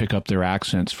actually pick up their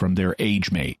accents from their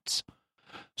age mates.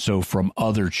 So from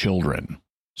other children.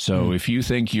 So if you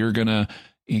think you're going to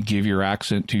give your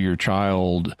accent to your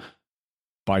child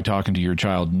by talking to your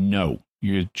child, no,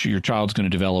 your child's going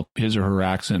to develop his or her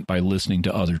accent by listening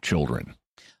to other children.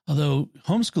 Although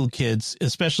homeschool kids,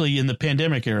 especially in the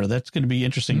pandemic era, that's going to be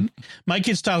interesting. Mm-hmm. My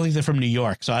kids talk like they're from New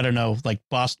York, so I don't know. Like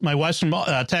Boston, my wife's from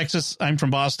Texas. I'm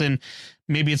from Boston.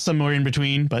 Maybe it's somewhere in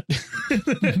between, but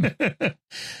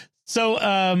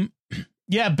so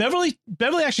yeah, Beverly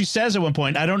actually says at one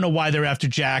point, I don't know why they're after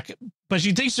Jack, but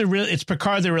she thinks it's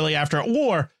Picard they're really after,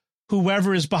 or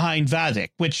whoever is behind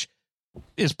Vadik, which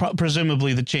is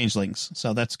presumably the changelings.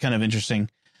 So that's kind of interesting.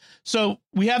 So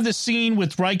we have this scene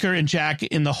with Riker and Jack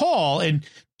in the hall, and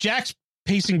Jack's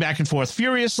pacing back and forth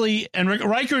furiously, and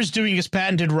Riker is doing his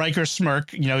patented Riker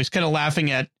smirk. You know, he's kind of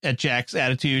laughing at Jack's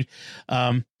attitude.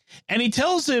 And he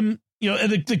tells him, you know,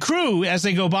 the crew, as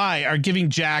they go by, are giving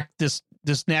Jack this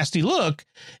nasty look.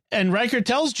 And Riker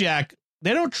tells Jack,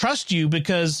 they don't trust you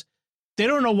because they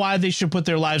don't know why they should put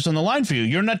their lives on the line for you.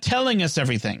 You're not telling us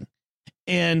everything.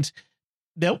 And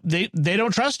they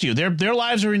don't trust you. Their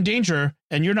lives are in danger,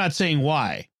 and you're not saying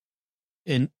why.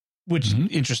 And which is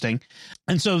interesting.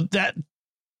 And so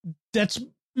that's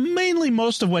mainly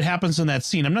most of what happens in that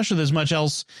scene. I'm not sure there's much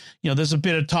else. You know, there's a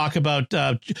bit of talk about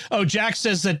Jack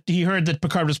says that he heard that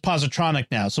Picard was positronic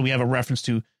now, so we have a reference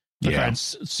to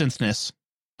Picard's synthness.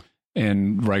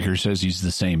 And Riker says he's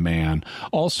the same man.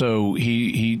 Also,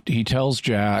 he tells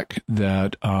Jack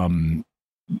that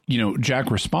you know,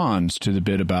 Jack responds to the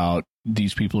bit about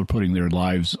these people are putting their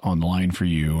lives on the line for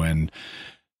you, and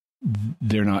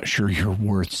they're not sure you're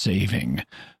worth saving,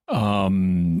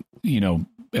 you know,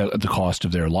 at the cost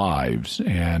of their lives.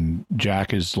 And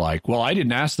Jack is like, well, I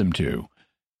didn't ask them to.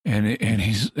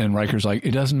 And Riker's like,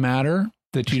 it doesn't matter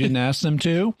that you didn't ask them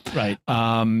to. Right.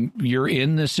 You're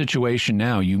in this situation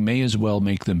now. You may as well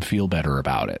make them feel better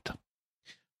about it.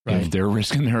 Right. If they're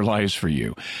risking their lives for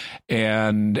you.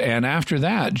 And after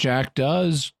that, Jack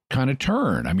does kind of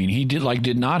turn. I mean, he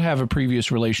did not have a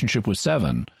previous relationship with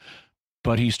Seven,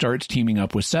 but he starts teaming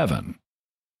up with Seven.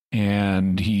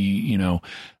 And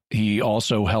he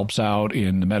also helps out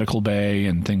in the medical bay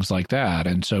and things like that.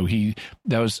 And so I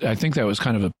think that was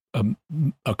kind of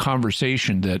a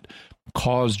conversation that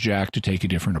caused Jack to take a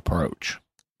different approach.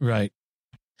 Right.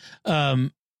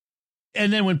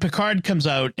 And then when Picard comes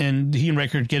out and he and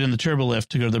Riker get in the turbolift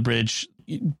to go to the bridge,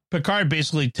 Picard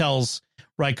basically tells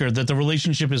Riker that the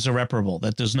relationship is irreparable,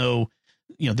 that there's no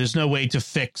way to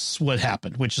fix what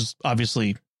happened, which is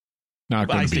obviously not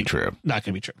going to be true. Not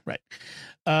going to be true. Right.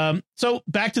 So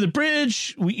back to the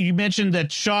bridge. You mentioned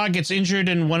that Shaw gets injured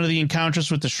in one of the encounters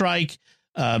with the Shrike.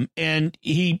 And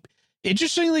he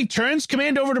interestingly turns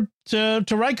command over to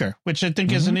Riker, which I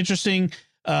think is an interesting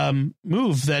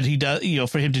move that he does, you know,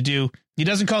 for him to do. He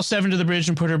doesn't call Seven to the bridge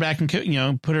and put her back in,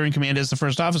 put her in command as the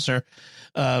first officer,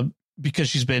 because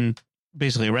she's been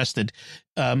basically arrested.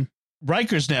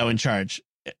 Riker's now in charge,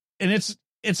 and it's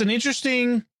an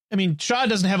interesting. I mean, Shaw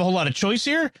doesn't have a whole lot of choice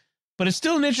here, but it's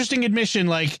still an interesting admission.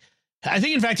 Like, I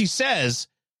think, in fact, he says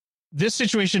this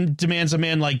situation demands a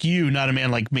man like you, not a man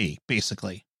like me.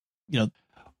 Basically, you know.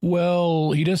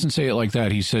 Well, he doesn't say it like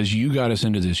that. He says, you got us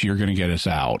into this, you're going to get us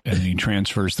out. And he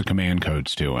transfers the command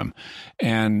codes to him.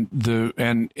 And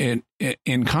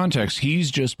in context, he's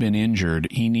just been injured.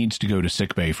 He needs to go to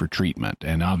sickbay for treatment.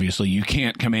 And obviously you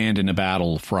can't command in a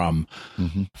battle from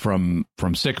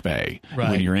sickbay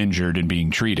when you're injured and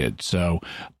being treated. So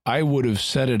I would have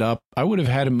set it up. I would have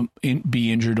had him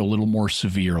be injured a little more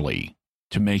severely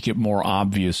to make it more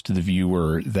obvious to the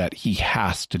viewer that he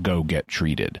has to go get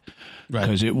treated. Right.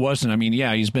 Because it wasn't, I mean,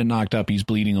 yeah, he's been knocked up, he's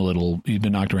bleeding a little, he's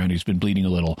been knocked around, he's been bleeding a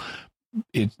little.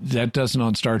 That doesn't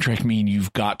on Star Trek mean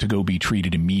you've got to go be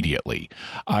treated immediately.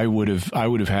 I would have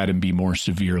had him be more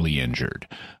severely injured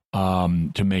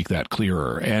to make that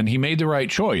clearer. And he made the right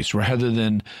choice rather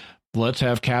than let's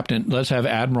have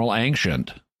Admiral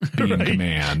Ancient be in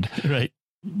command. Right.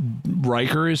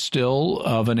 Riker is still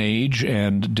of an age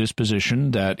and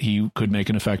disposition that he could make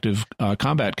an effective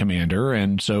combat commander,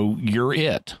 and so you're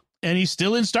it. And he's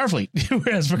still in Starfleet,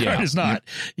 whereas Picard is not.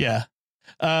 Yeah.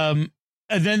 And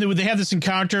then they have this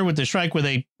encounter with the Shrike where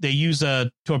they use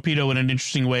a torpedo in an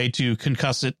interesting way to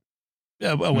concuss it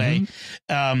away.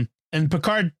 And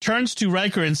Picard turns to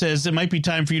Riker and says, "It might be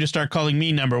time for you to start calling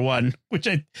me number one," which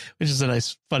is a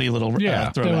nice, funny little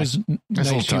that was a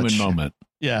nice human moment.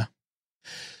 Yeah.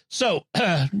 So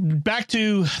back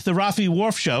to the Raffi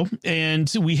Worf show,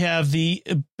 and we have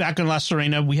back on La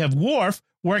Sirena, we have Worf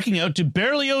working out to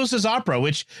Berlioz's opera,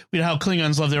 which we know how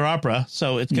Klingons love their opera,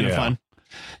 so it's kind of fun.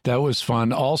 That was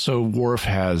fun. Also, Worf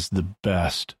has the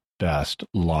best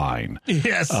line.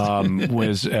 Yes.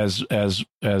 Was as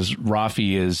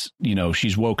Raffi is,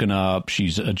 she's woken up,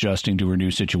 she's adjusting to her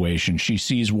new situation. She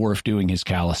sees Worf doing his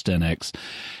calisthenics,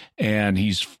 and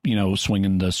he's,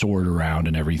 swinging the sword around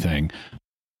and everything.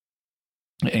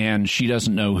 And she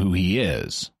doesn't know who he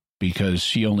is because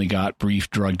she only got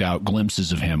brief, drugged out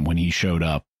glimpses of him when he showed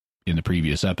up in the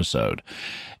previous episode.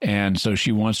 And so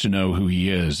she wants to know who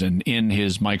he is. And in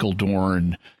his Michael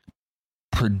Dorn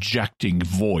projecting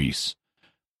voice,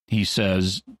 he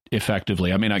says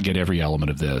effectively, I may not get every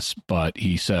element of this, but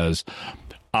he says,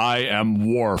 I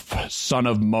am Worf, son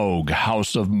of Moog,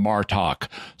 house of Martok,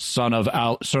 son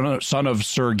of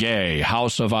Sergei,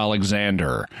 house of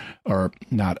Alexander, or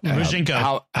not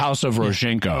Rozhenko. House of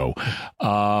Rozhenko,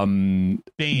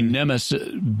 Bane,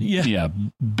 Nemesis,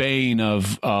 Bane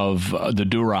of the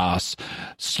Duras,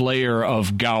 Slayer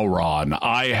of Gowron.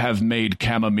 I have made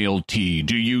chamomile tea.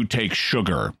 Do you take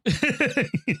sugar?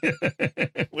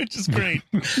 Which is great.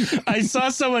 I saw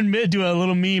someone do a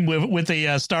little meme with a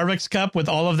Starbucks cup with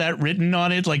all of that written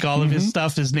on it, like all of his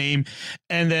stuff, his name,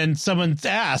 and then someone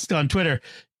asked on Twitter,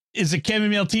 "Is it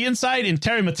chamomile tea inside?" And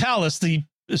Terry Matalis, the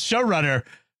showrunner,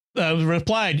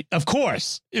 replied, "Of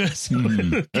course, it was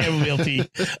chamomile tea."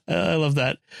 I love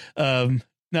that.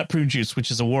 Not prune juice,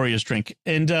 which is a warrior's drink,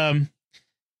 and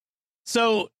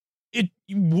so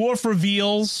Worf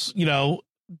reveals,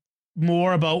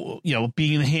 more about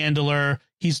being the handler.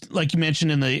 He's, like you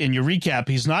mentioned in your recap,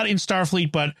 he's not in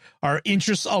Starfleet, but our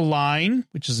interests align,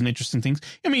 which is an interesting thing.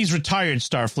 I mean, he's retired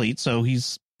Starfleet, so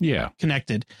he's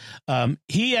connected.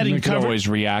 He had could always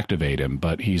reactivate him,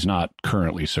 but he's not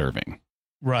currently serving.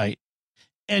 Right.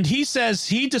 And he says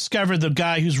he discovered the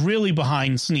guy who's really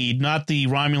behind Sneed, not the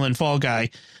Romulan fall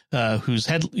guy whose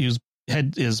head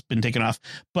has been taken off,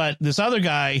 but this other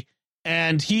guy.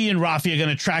 And he and Raffi are going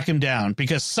to track him down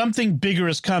because something bigger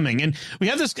is coming. And we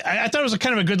have this, I thought it was a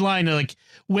kind of a good line, like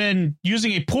when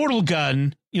using a portal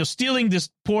gun, stealing this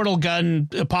portal gun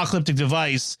apocalyptic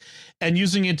device and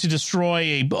using it to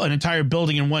destroy an entire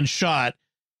building in one shot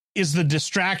is the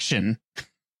distraction.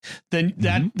 Then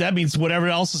that means whatever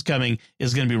else is coming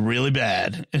is going to be really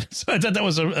bad. And so I thought that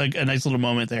was a nice little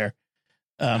moment there.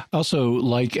 Also,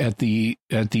 like at the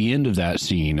end of that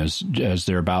scene, as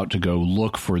they're about to go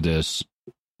look for this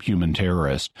human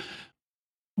terrorist,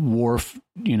 Worf,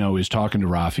 is talking to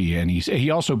Raffi, and he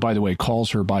also, by the way,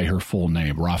 calls her by her full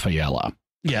name, Rafaela.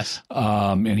 Yes.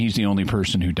 And he's the only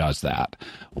person who does that.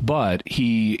 But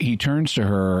he turns to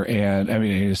her, and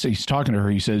he's talking to her.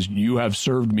 He says, "You have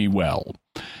served me well."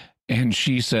 And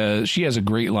she says, she has a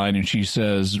great line, and she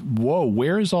says, "Whoa,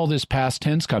 where is all this past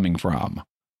tense coming from?"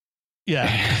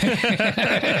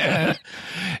 Yeah.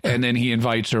 And then he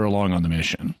invites her along on the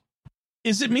mission.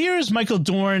 Is it me, or is Michael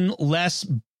Dorn less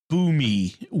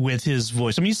boomy with his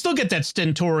voice? I mean, you still get that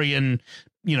stentorian,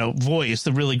 voice,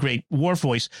 the really great Worf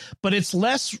voice, but it's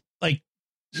less like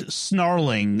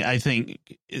snarling, I think.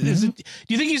 Is it? Do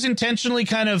you think he's intentionally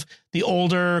kind of the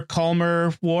older,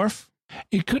 calmer Worf?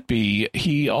 It could be.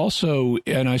 He also,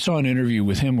 and I saw an interview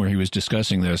with him where he was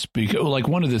discussing this, because like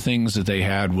one of the things that they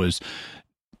had was,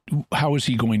 how is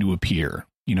he going to appear?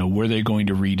 Were they going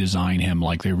to redesign him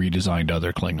like they redesigned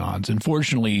other Klingons?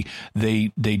 Unfortunately,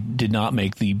 they did not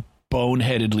make the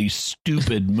boneheadedly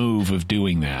stupid move of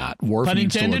doing that. Worf Pun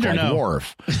needs to look like no?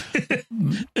 Worf.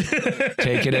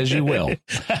 Take it as you will.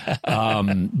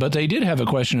 But they did have a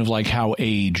question of like, how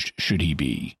aged should he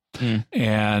be?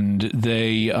 And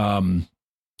they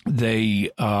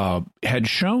had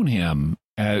shown him.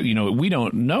 We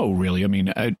don't know really. I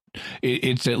mean,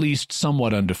 it's at least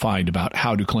somewhat undefined about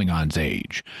how do Klingons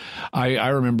age. I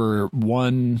remember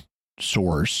one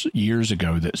source years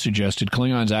ago that suggested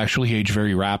Klingons actually age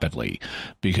very rapidly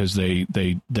because they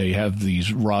have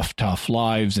these rough, tough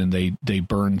lives, and they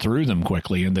burn through them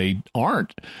quickly, and they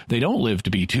don't live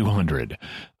to be 200,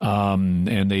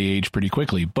 and they age pretty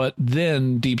quickly. But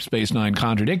then Deep Space Nine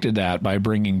contradicted that by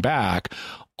bringing back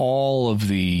all of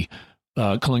the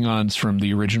Klingons from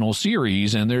the original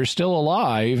series, and they're still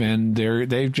alive, and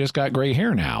they've just got gray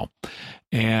hair now.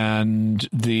 And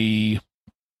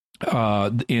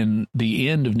in the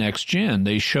end of Next Gen,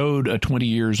 they showed a 20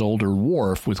 years older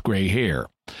Worf with gray hair.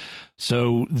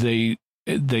 So they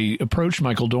approached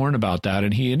Michael Dorn about that,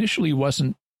 and he initially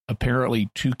wasn't apparently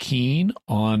too keen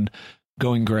on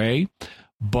going gray,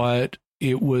 but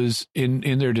it was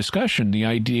in their discussion, the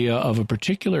idea of a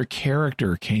particular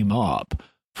character came up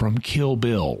from Kill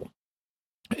Bill,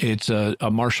 It's a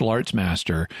martial arts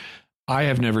master. I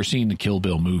have never seen the Kill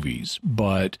Bill movies,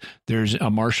 but there's a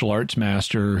martial arts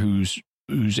master who's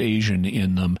Asian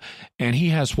in them, and he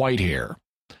has white hair.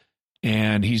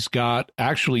 And he's got,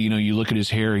 actually, you look at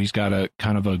his hair, he's got a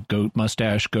kind of a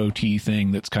mustache goatee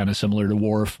thing that's kind of similar to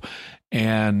Worf,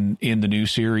 and in the new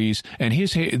series. And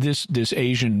his this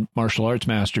Asian martial arts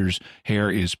master's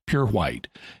hair is pure white,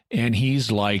 and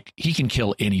he's like, he can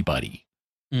kill anybody.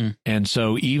 And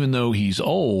so even though he's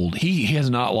old, he has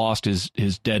not lost his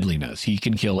deadliness. He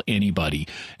can kill anybody.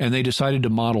 And they decided to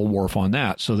model Worf on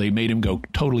that. So they made him go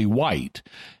totally white.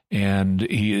 And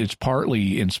it's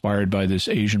partly inspired by this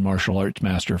Asian martial arts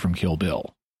master from Kill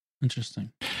Bill.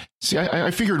 Interesting. See,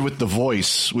 I figured with the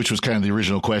voice, which was kind of the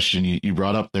original question you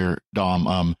brought up there,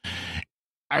 Dom,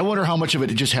 I wonder how much of it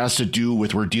just has to do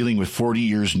with we're dealing with 40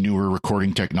 years newer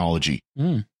recording technology.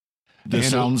 The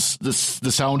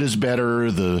sound is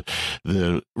better.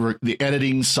 The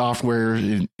editing software.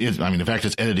 In fact,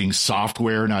 it's editing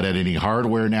software, not editing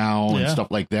hardware now, and stuff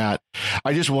like that.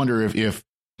 I just wonder if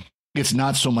it's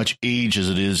not so much age as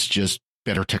it is just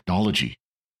better technology.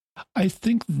 I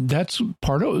think that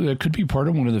could be part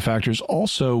of one of the factors.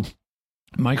 Also,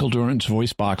 Michael Dorn's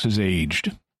voice box has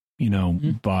aged,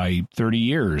 by 30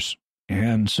 years,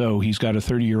 and so he's got a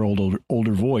 30-year-old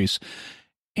older voice.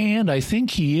 And I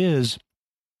think he is,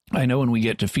 I know when we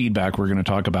get to feedback, we're going to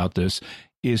talk about this.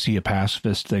 Is he a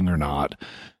pacifist thing or not?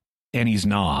 And he's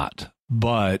not.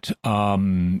 But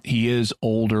he is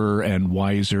older and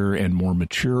wiser and more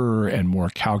mature and more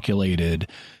calculated.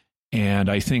 And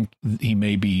I think he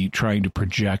may be trying to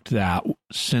project that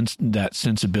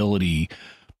sensibility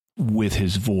with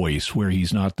his voice, where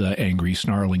he's not the angry,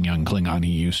 snarling young Klingon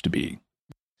he used to be.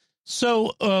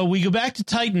 So we go back to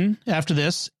Titan after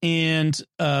this, and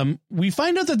we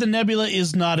find out that the nebula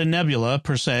is not a nebula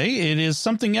per se. It is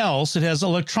something else. It has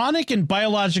electronic and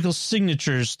biological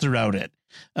signatures throughout it.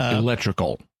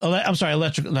 Electrical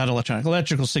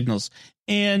signals.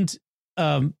 And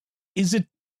is it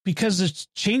because it's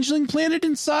changeling planet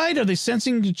inside? Are they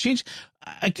sensing the change?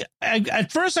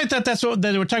 At first, I thought that's what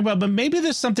they were talking about, but maybe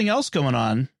there's something else going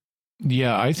on.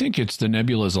 Yeah, I think it's the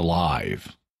nebula's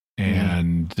alive.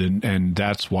 And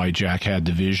that's why Jack had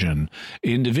the vision.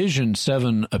 In Division,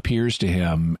 Seven appears to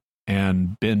him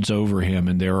and bends over him,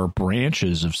 and there are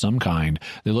branches of some kind.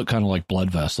 They look kind of like blood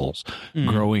vessels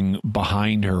growing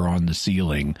behind her on the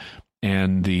ceiling.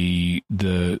 And the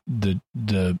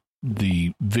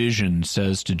vision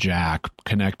says to Jack,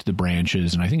 connect the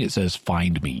branches, and I think it says,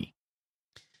 find me.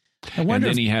 And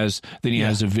then he has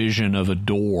a vision of a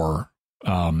door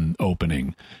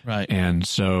opening, right? And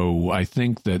so I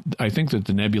think that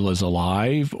the nebula is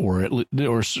alive,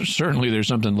 or certainly there's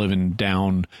something living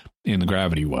down in the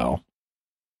gravity well.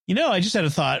 I just had a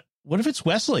thought. What if it's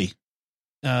Wesley?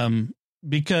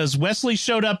 Because Wesley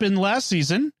showed up in last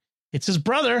season. It's his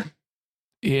brother.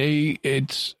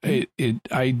 It's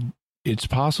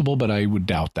possible, but I would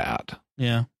doubt that.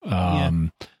 Yeah.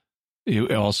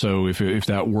 Also, if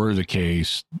that were the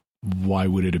case, why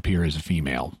would it appear as a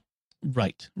female?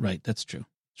 Right. That's true.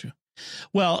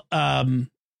 Well, in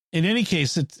any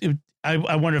case,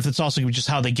 I wonder if it's also just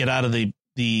how they get out of the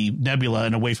nebula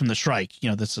and away from the Shrike.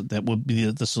 That would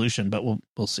be the solution, but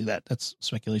we'll see that. That's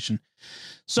speculation.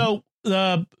 So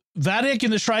the Vatic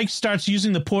and the Shrike starts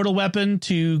using the portal weapon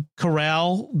to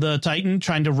corral the Titan,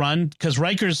 trying to run, because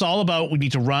Riker's all about we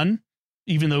need to run,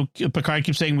 even though Picard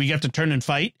keeps saying we have to turn and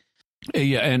fight.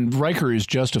 Yeah, and Riker is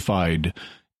justified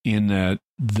in that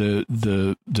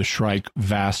the Shrike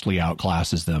vastly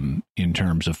outclasses them in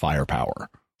terms of firepower.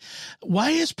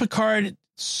 Why is Picard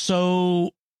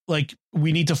so like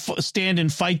we need to stand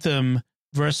and fight them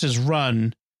versus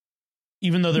run,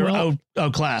 even though they're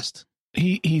outclassed?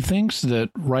 He thinks that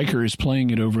Riker is playing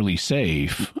it overly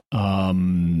safe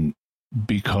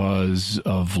because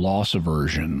of loss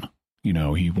aversion.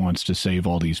 He wants to save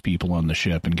all these people on the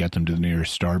ship and get them to the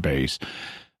nearest starbase.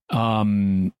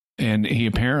 And he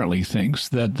apparently thinks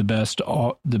that the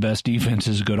best defense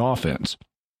is good offense.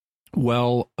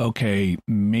 Well, okay,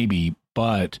 maybe,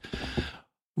 but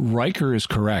Riker is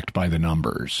correct by the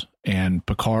numbers, and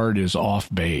Picard is off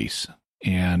base.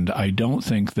 And I don't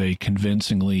think they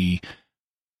convincingly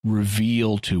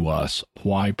reveal to us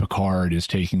why Picard is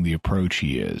taking the approach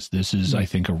he is. This is, I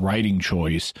think, a writing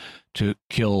choice to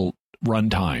kill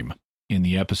runtime in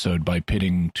the episode by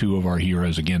pitting two of our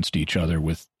heroes against each other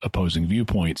with opposing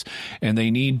viewpoints. And they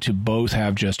need to both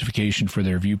have justification for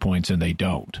their viewpoints, and they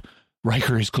don't.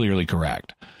 Riker is clearly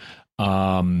correct.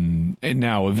 And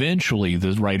now, eventually,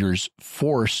 the writers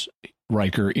force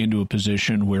Riker into a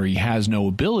position where he has no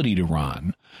ability to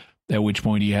run, at which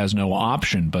point he has no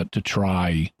option but to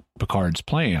try Picard's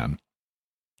plan.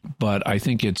 But I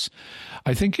think it's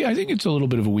a little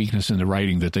bit of a weakness in the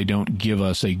writing that they don't give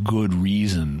us a good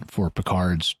reason for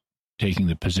Picard's taking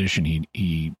the position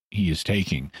he is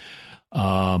taking.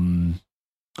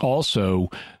 Also,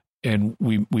 and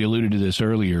we alluded to this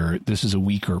earlier, this is a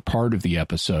weaker part of the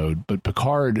episode, but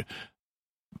Picard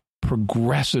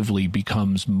progressively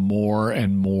becomes more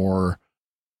and more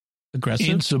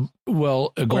aggressive.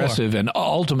 Aggressive, and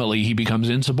ultimately he becomes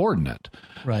insubordinate.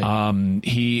 Right.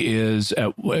 He is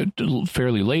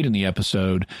fairly late in the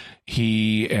episode.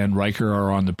 He and Riker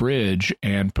are on the bridge,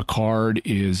 and Picard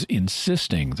is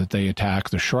insisting that they attack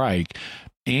the Shrike,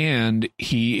 and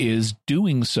he is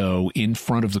doing so in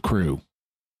front of the crew.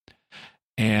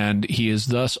 And he is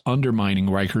thus undermining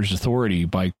Riker's authority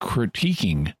by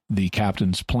critiquing the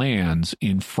captain's plans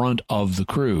in front of the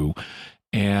crew.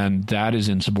 And that is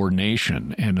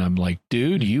insubordination. And I'm like,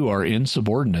 dude, you are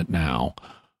insubordinate now.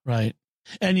 Right.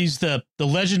 And he's the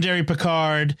legendary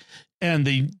Picard and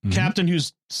the captain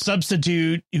who's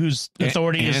substitute, whose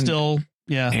authority is still.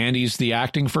 Yeah. And he's the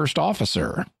acting first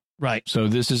officer. Right. So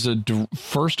this is a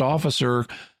first officer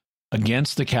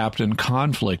against the captain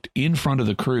conflict in front of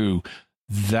the crew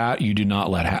that you do not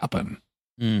let happen.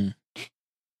 Mm.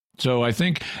 So I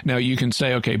think now you can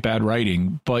say, okay, bad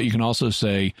writing, but you can also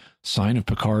say sign of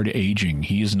Picard aging.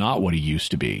 He is not what he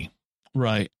used to be.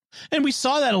 Right. And we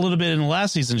saw that a little bit in the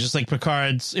last season, just like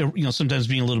Picard's, sometimes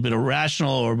being a little bit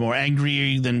irrational or more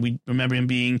angry than we remember him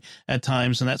being at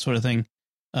times and that sort of thing.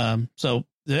 So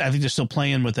I think they're still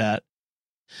playing with that.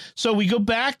 So we go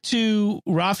back to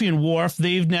Raffi and Worf.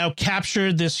 They've now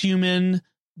captured this human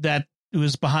that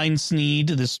was behind Sneed,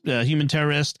 this human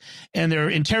terrorist, and they're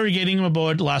interrogating him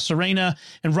aboard La Serena.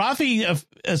 And Raffi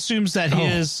assumes that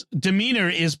his demeanor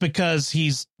is because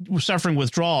he's suffering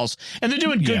withdrawals. And they're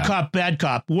doing good cop, bad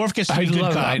cop. Worf gets to be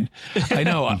good cop. I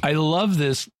know. I love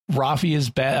this. Raffi is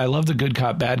bad. I love the good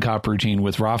cop, bad cop routine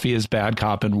with Raffi as bad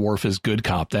cop and Worf is good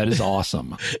cop. That is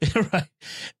awesome. Right.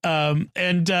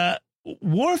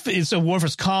 Worf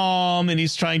is calm and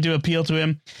he's trying to appeal to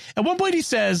him. At one point he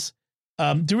says,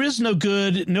 there is no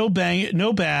good, no bad.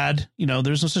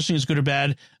 There's no such thing as good or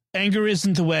bad. Anger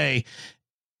isn't the way.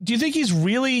 Do you think he's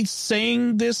really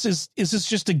saying this? Is this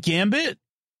just a gambit?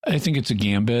 I think it's a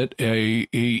gambit.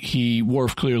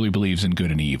 Worf clearly believes in good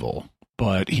and evil,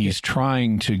 but he's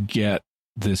trying to get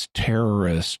this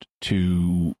terrorist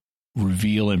to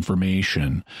reveal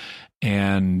information.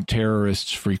 And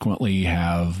terrorists frequently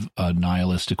have a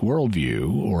nihilistic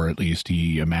worldview, or at least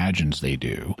he imagines they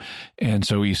do. And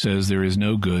so he says, there is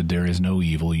no good, there is no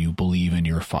evil. You believe in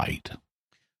your fight.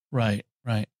 Right,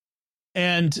 right.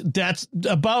 And that's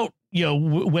about,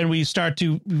 when we start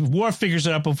to, Worf figures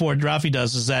it out before Raffi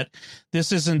does, is that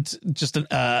this isn't just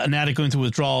an addict going through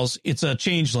withdrawals. It's a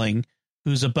changeling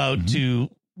who's about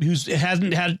to, who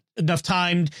hasn't had enough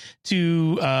time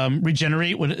to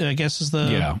regenerate, what I guess is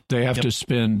they have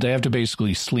to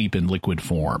basically sleep in liquid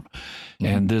form.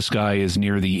 And this guy is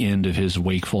near the end of his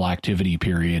wakeful activity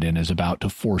period and is about to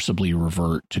forcibly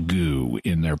revert to goo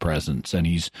in their presence. And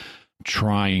he's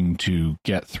trying to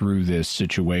get through this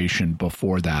situation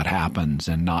before that happens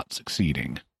and not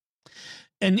succeeding.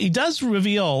 And he does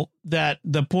reveal that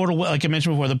the portal, like I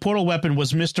mentioned before, the portal weapon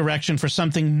was misdirection for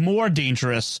something more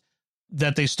dangerous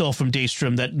that they stole from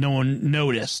Daystrom that no one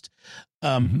noticed.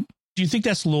 Do you think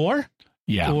that's lore?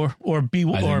 Yeah. Or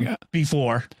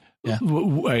B4? Yeah.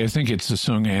 I think it's the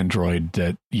Sung android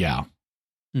that, yeah.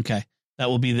 Okay. That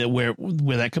will be where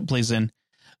that plays in.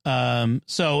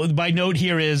 So my note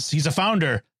here is he's a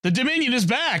founder. The Dominion is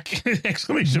back!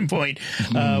 Exclamation point.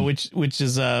 Which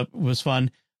is was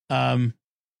fun.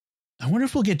 I wonder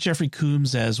if we'll get Jeffrey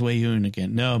Combs as Wei Yun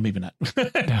again. No, maybe not.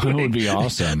 That would be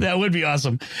awesome. That would be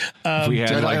awesome. I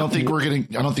don't think we're getting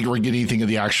anything of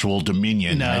the actual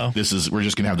Dominion. No. We're just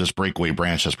going to have this breakaway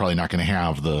branch that's probably not going to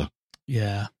have the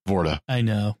Vorta. I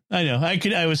know.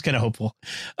 I was kind of hopeful.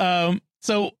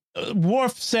 So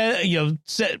Worf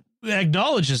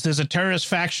acknowledges there's a terrorist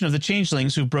faction of the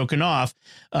Changelings who've broken off,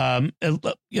 kind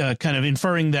of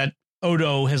inferring that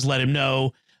Odo has let him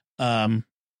know,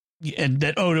 and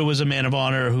that Odo was a man of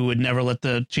honor who would never let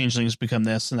the Changelings become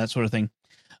this and that sort of thing.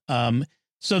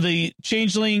 So the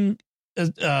Changeling,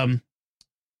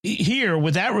 here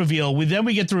with that reveal, we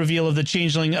get the reveal of the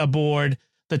Changeling aboard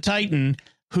the Titan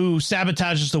who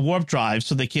sabotages the warp drive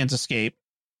so they can't escape.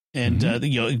 And,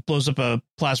 it blows up a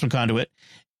plasma conduit.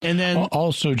 And then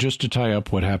also, just to tie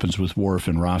up what happens with Worf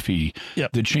and Raffi,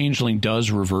 the Changeling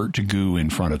does revert to goo in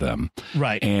front of them.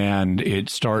 Right. And it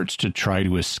starts to try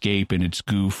to escape in its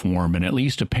goo form. And at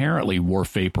least apparently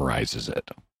Worf vaporizes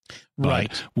it. Right.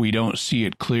 But we don't see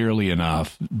it clearly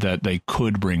enough that they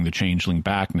could bring the changeling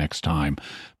back next time,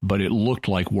 but it looked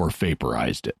like Worf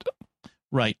vaporized it.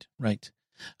 Right.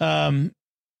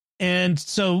 And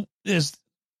so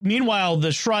meanwhile,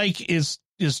 the Shrike is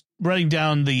running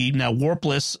down the now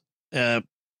warpless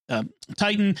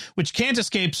Titan, which can't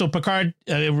escape. So Picard,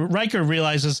 Riker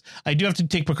realizes, I do have to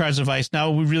take Picard's advice.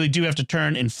 Now we really do have to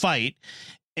turn and fight.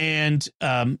 And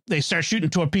they start shooting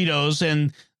torpedoes,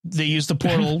 and they use the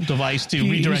portal device to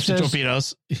redirect the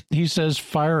torpedoes. He says,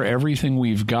 fire everything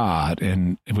we've got,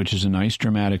 and which is a nice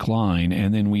dramatic line.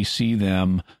 And then we see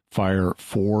them fire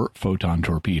 4 photon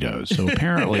torpedoes. So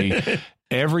apparently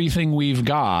everything we've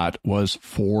got was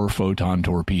 4 photon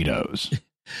torpedoes.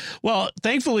 Well,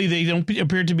 thankfully, they don't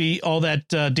appear to be all that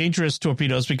dangerous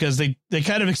torpedoes, because they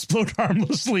kind of explode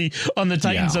harmlessly on the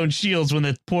Titan's own shields when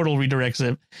the portal redirects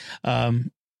it.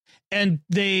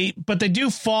 But they do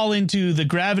fall into the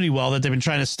gravity well that they've been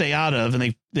trying to stay out of,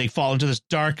 and they fall into this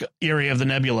dark area of the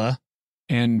nebula.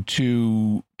 And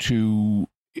to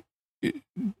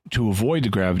avoid the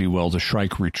gravity well, the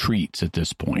Shrike retreats at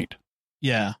this point.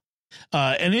 Yeah.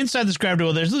 And inside this gravity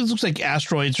well, this looks like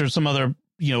asteroids or some other,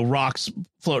 rocks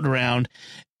floating around.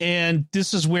 And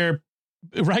this is where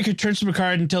Riker turns to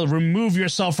Picard and tells, remove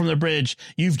yourself from the bridge.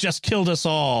 You've just killed us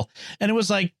all. And it was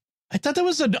like, I thought that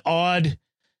was an odd.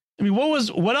 I mean,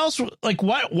 what else? Like,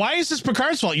 why is this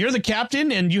Picard's fault? You're the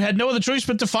captain and you had no other choice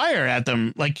but to fire at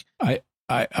them. Like, I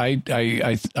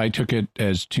took it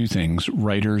as 2 things: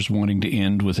 writers wanting to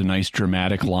end with a nice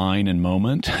dramatic line and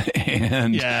moment.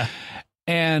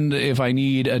 And if I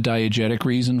need a diegetic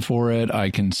reason for it,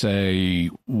 I can say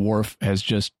Worf has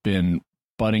just been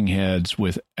butting heads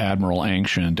with Admiral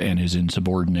Ancient and his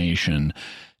insubordination.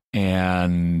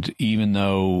 And even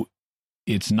though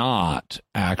it's not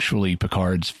actually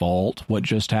Picard's fault what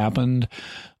just happened,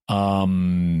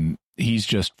 he's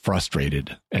just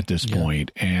frustrated at this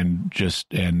point, and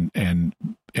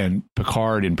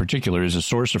Picard in particular is a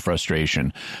source of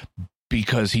frustration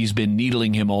because he's been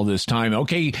needling him all this time.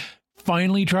 Okay,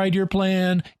 finally tried your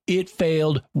plan. It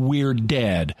failed. We're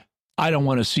dead. I don't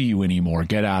want to see you anymore.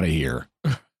 Get out of here.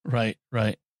 Right.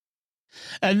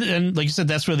 And like you said,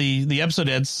 that's where the episode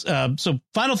ends. So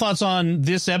final thoughts on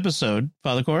this episode,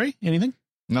 Father Corey? Anything?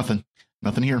 Nothing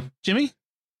here. Jimmy?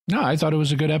 No, I thought it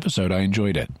was a good episode. I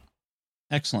enjoyed it.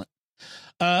 Excellent.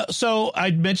 So I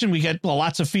mentioned we get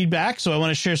lots of feedback, so I want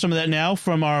to share some of that now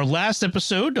from our last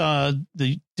episode,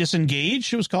 the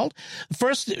Disengage, it was called.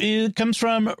 First, it comes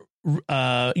from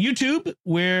YouTube,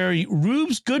 where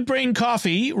Rube's Good Brain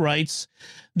Coffee writes,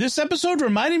 this episode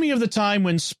reminded me of the time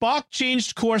when Spock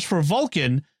changed course for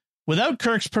Vulcan without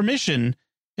Kirk's permission.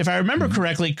 If I remember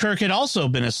correctly, Kirk had also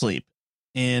been asleep.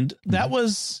 And that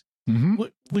was,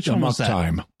 which one was that?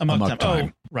 Amok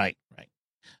Time. Oh, right.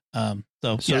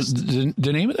 So yes.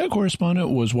 The name of that correspondent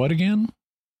was what again?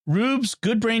 Rube's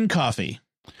Good Brain Coffee.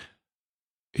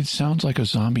 It sounds like a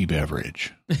zombie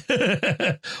beverage.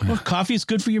 Well, coffee is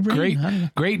good for your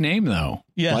brain. Great name, though.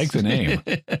 Yes. Like the name.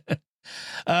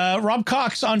 Rob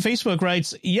Cox on Facebook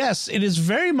writes, yes, it is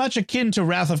very much akin to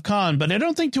Wrath of Khan, but I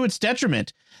don't think to its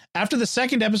detriment. After the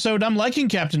second episode, I'm liking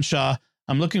Captain Shaw.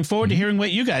 I'm looking forward to hearing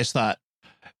what you guys thought.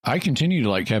 I continue to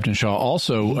like Captain Shaw.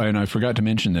 Also, and I forgot to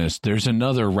mention this, there's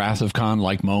another Wrath of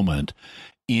Khan-like moment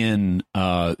in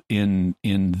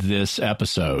this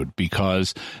episode,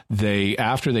 because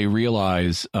after they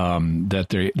realize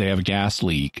that they have a gas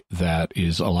leak that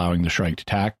is allowing the Shrike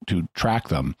to track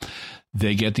them,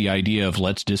 they get the idea of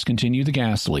let's discontinue the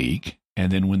gas leak,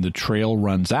 and then when the trail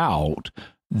runs out,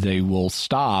 they will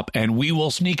stop and we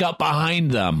will sneak up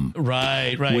behind them.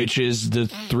 Right. Which is the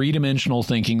 3-dimensional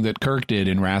thinking that Kirk did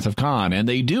in Wrath of Khan. And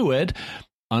they do it.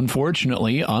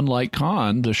 Unfortunately, unlike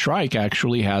Khan, the Shrike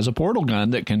actually has a portal gun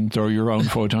that can throw your own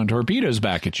photon torpedoes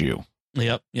back at you.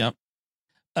 Yep.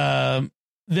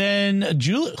 Then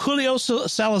Julio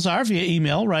Salazar via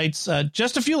email writes,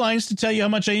 just a few lines to tell you how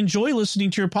much I enjoy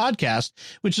listening to your podcast,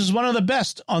 which is one of the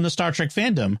best on the Star Trek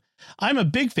fandom. I'm a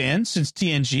big fan since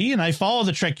TNG, and I follow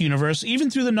the Trek universe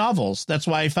even through the novels. That's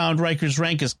why I found Riker's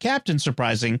rank as captain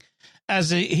surprising,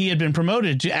 as he had been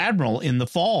promoted to admiral in the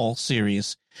Fall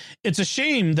series. It's a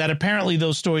shame that apparently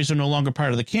those stories are no longer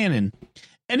part of the canon.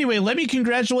 Anyway, let me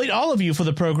congratulate all of you for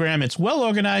the program. It's well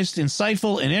organized,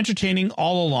 insightful, and entertaining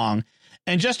all along.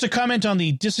 And just to comment on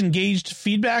the disengaged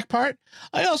feedback part,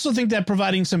 I also think that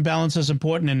providing some balance is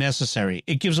important and necessary.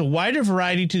 It gives a wider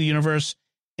variety to the universe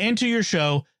and to your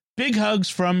show. Big hugs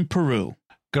from Peru.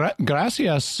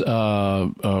 Gracias,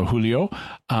 Julio.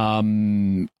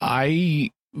 I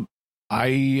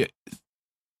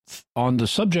on the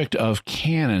subject of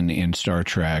canon in Star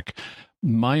Trek,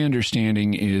 my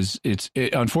understanding is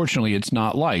unfortunately it's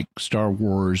not like Star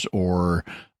Wars or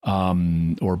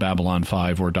Babylon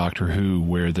 5 or Doctor Who,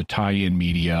 where the tie-in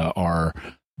media are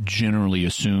generally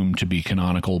assumed to be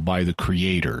canonical by the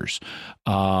creators.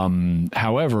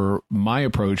 However, my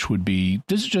approach would be,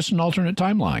 this is just an alternate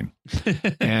timeline.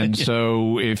 And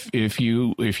so if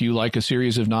you like a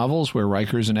series of novels where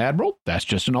Riker's an admiral, that's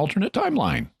just an alternate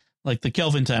timeline. Like the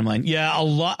Kelvin timeline. Yeah, a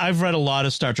lot. I've read a lot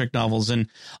of Star Trek novels, and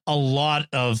a lot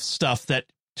of stuff that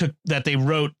they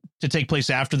wrote to take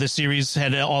place after the series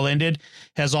had all ended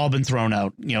has all been thrown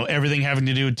out. You know, everything having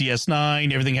to do with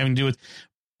DS9, everything having to do with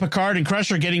Picard and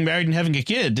Crusher getting married and having a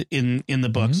kid in the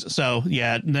books. Mm-hmm. So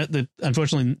yeah,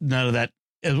 unfortunately, none of that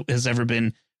has ever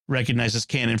been recognized as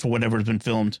canon for whatever has been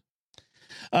filmed.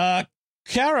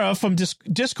 Kara from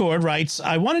Discord writes,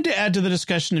 I wanted to add to the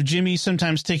discussion of Jimmy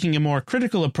sometimes taking a more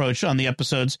critical approach on the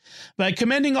episodes by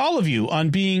commending all of you on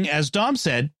being, as Dom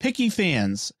said, picky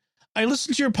fans. I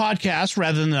listen to your podcast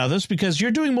rather than others because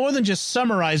you're doing more than just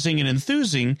summarizing and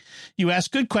enthusing. You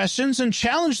ask good questions and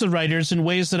challenge the writers in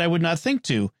ways that I would not think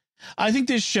to. I think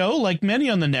this show, like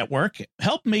many on the network,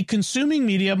 helped make consuming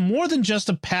media more than just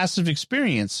a passive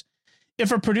experience.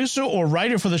 If a producer or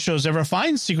writer for the shows ever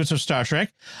finds secrets of Star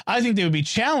Trek, I think they would be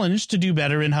challenged to do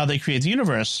better in how they create the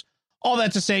universe. All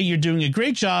that to say, you're doing a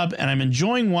great job, and I'm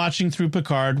enjoying watching through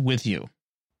Picard with you.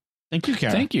 Thank you,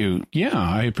 Kara. Thank you. Yeah,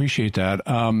 I appreciate that.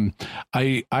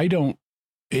 I don't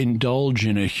indulge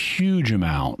in a huge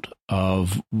amount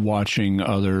of watching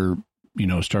other,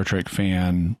 Star Trek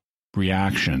fan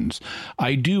reactions.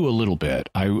 I do a little bit.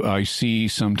 I see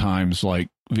sometimes like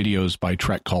videos by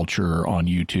Trek Culture on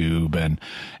YouTube,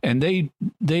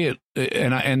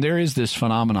 and there is this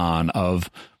phenomenon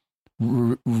of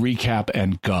recap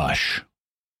and gush,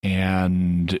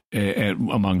 and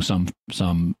among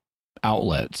some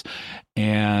outlets,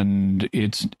 and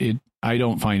I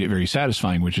don't find it very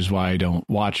satisfying, which is why I don't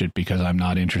watch it, because I'm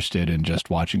not interested in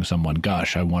just watching someone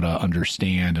gush. I want to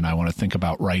understand, and I want to think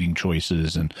about writing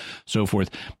choices and so forth.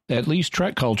 At least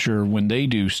Trek Culture, when they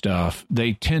do stuff,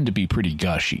 they tend to be pretty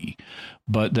gushy,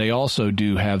 but they also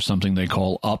do have something they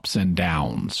call ups and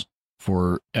downs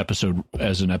for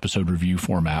an episode review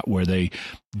format, where they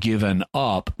give an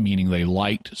up, meaning they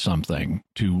liked something,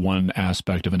 to one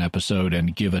aspect of an episode,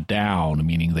 and give a down,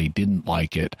 meaning they didn't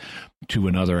like it, to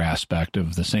another aspect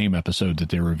of the same episode that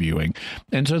they're reviewing.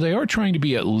 And so they are trying to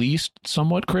be at least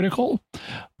somewhat critical.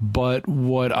 But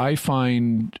what I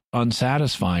find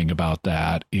unsatisfying about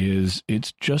that is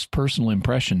it's just personal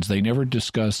impressions. They never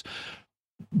discuss,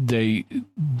 they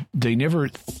never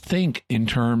think in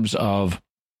terms of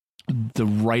the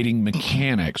writing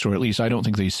mechanics, or at least I don't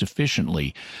think they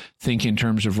sufficiently think in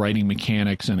terms of writing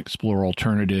mechanics and explore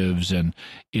alternatives. And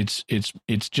it's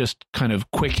just kind of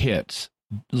quick hits,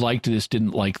 liked this,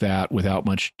 didn't like that, without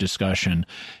much discussion.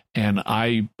 And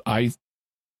I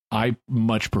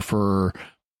much prefer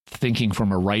thinking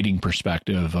from a writing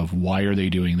perspective of, why are they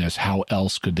doing this? How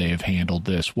else could they have handled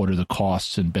this? What are the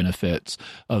costs and benefits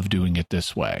of doing it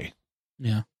this way?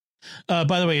 Yeah.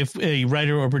 By the way, if a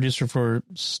writer or producer for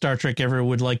Star Trek ever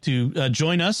would like to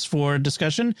join us for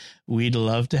discussion, we'd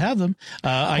love to have them.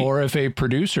 Or if a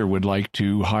producer would like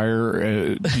to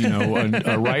hire,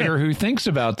 a writer who thinks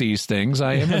about these things,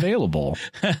 I am available.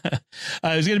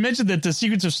 I was going to mention that The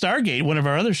Secrets of Stargate, one of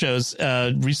our other shows,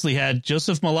 recently had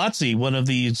Joseph Malazzi, one of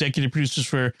the executive producers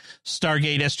for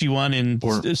Stargate SG-1 and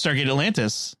Stargate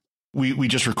Atlantis. We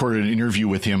just recorded an interview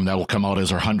with him that will come out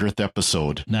as our 100th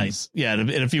episode. Nice. Yeah,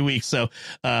 in a few weeks. So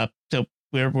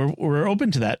we're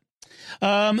open to that.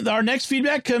 Our next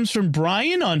feedback comes from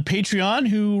Brian on Patreon,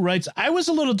 who writes, I was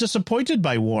a little disappointed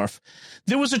by Worf.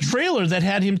 There was a trailer that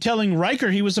had him telling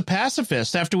Riker he was a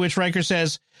pacifist, after which Riker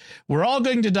says, we're all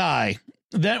going to die.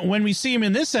 Then when we see him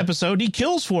in this episode, he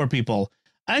kills 4 people.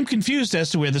 I'm confused as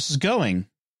to where this is going.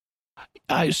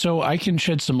 So I can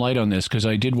shed some light on this, because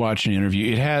I did watch an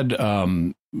interview. It had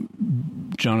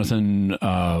Jonathan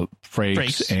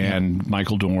Frakes and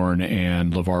Michael Dorn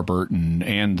and LeVar Burton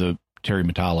and the Terry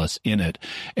Matalas in it,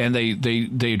 and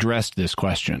they addressed this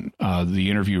question. The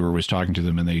interviewer was talking to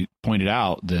them, and they pointed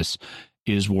out this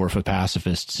 "Is Worf a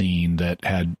pacifist?" scene that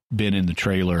had been in the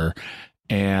trailer,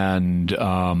 and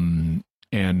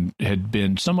had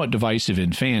been somewhat divisive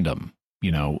in fandom,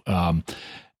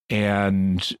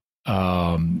 and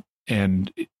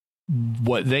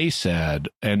what they said.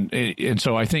 And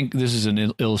so I think this is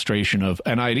an illustration of,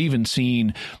 and I'd even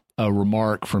seen a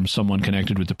remark from someone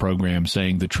connected with the program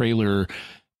saying the trailer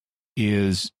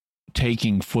is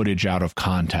taking footage out of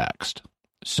context.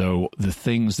 So the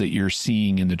things that you're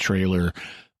seeing in the trailer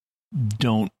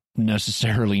don't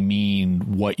necessarily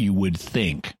mean what you would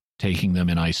think taking them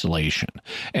in isolation.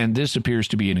 And this appears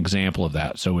to be an example of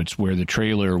that. So it's where the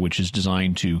trailer, which is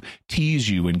designed to tease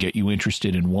you and get you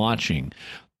interested in watching,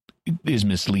 is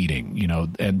misleading,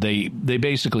 and they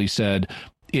basically said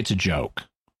it's a joke.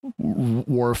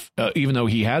 Worf, even though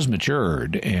he has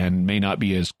matured and may not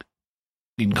be as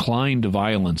inclined to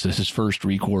violence as his first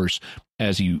recourse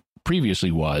as he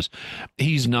previously was,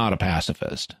 he's not a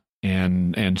pacifist.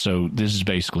 And so this is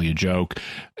basically a joke.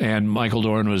 And Michael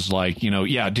Dorn was like,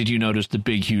 yeah, did you notice the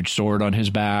big, huge sword on his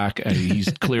back?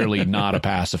 He's clearly not a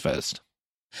pacifist.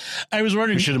 I was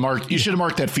wondering. You should have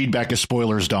marked that feedback as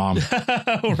spoilers, Dom.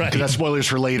 Right. That's spoilers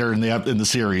for later in the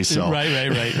series. So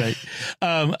Right.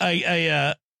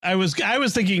 I was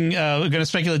thinking, going to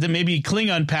speculate that maybe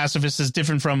Klingon pacifist is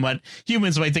different from what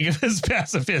humans might think of as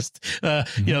pacifist.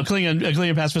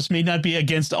 Klingon pacifist may not be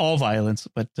against all violence,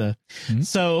 but that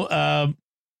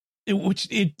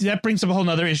brings up a whole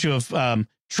nother issue of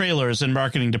trailers and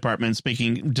marketing departments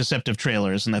making deceptive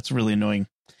trailers, and that's really annoying.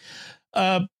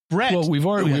 Brett, well, we've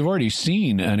already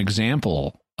seen an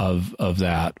example of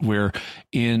that, where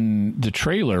in the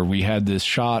trailer we had this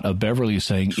shot of Beverly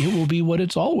saying it will be what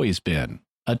it's always been.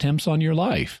 Attempts on your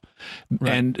life.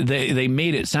 Right. And they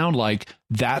made it sound like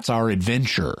that's our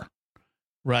adventure.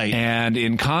 Right. And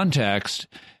in context,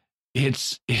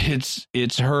 it's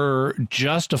her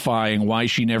justifying why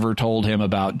she never told him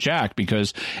about Jack,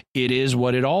 because it is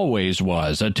what it always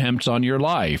was. Attempts on your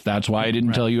life. That's why I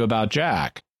didn't tell you about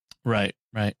Jack. Right.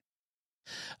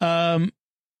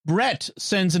 Brett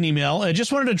sends an email. I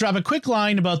just wanted to drop a quick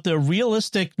line about the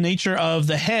realistic nature of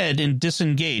the head in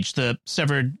Disengaged, the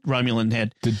severed Romulan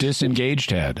head. The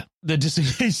disengaged head. The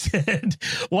disengaged head.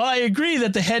 While I agree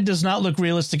that the head does not look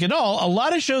realistic at all, a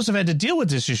lot of shows have had to deal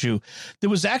with this issue. There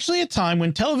was actually a time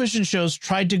when television shows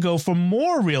tried to go for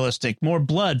more realistic, more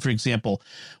blood, for example.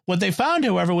 What they found,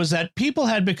 however, was that people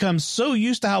had become so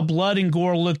used to how blood and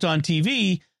gore looked on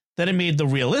TV that it made the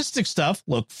realistic stuff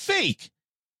look fake.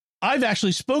 I've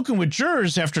actually spoken with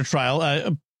jurors after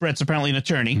trial. Brett's apparently an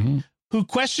attorney, who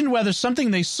questioned whether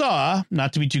something they saw,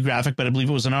 not to be too graphic, but I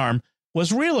believe it was an arm,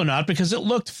 was real or not because it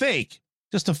looked fake.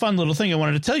 Just a fun little thing I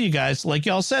wanted to tell you guys. Like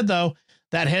y'all said, though,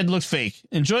 that head looked fake.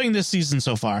 Enjoying this season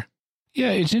so far. Yeah,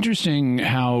 it's interesting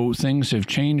how things have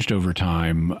changed over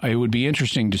time. It would be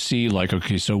interesting to see, like,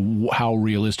 okay, so how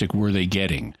realistic were they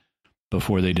getting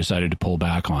before they decided to pull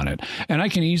back on it? And I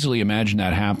can easily imagine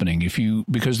that happening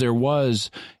because there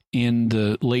was, in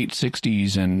the late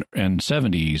 60s and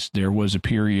 70s, there was a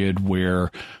period where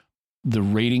the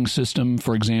rating system,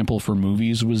 for example, for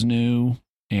movies was new,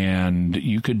 and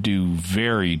you could do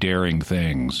very daring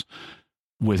things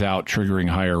without triggering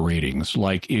higher ratings.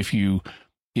 Like if you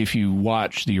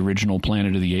watch the original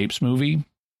Planet of the Apes movie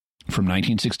from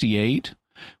 1968,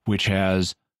 which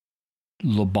has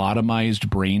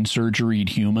lobotomized brain surgeryed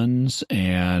humans,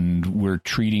 and we're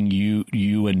treating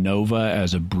you and Nova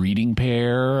as a breeding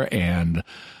pair, and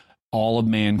all of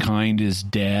mankind is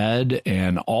dead,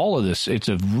 and all of this, it's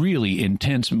a really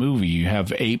intense movie. You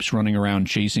have apes running around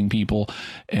chasing people,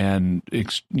 and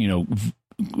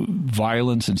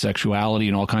violence and sexuality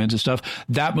and all kinds of stuff.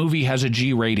 That movie has a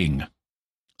G rating.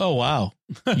 Oh, wow.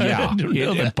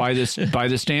 Yeah. By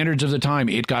the standards of the time,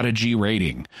 it got a G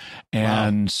rating.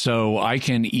 And so I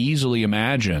can easily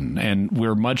imagine, and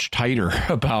we're much tighter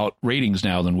about ratings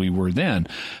now than we were then.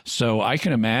 So I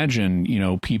can imagine,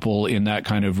 people in that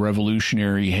kind of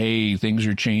revolutionary, hey, things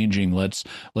are changing, let's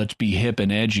be hip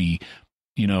and edgy,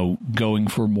 going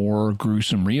for more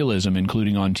gruesome realism,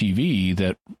 including on TV,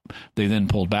 that they then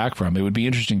pulled back from. It would be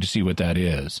interesting to see what that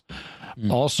is.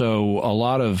 Also, a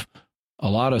lot of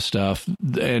stuff.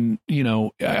 And,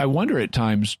 I wonder at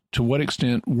times to what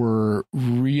extent were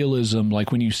realism,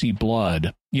 like when you see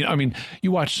blood,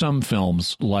 you watch some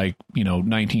films like,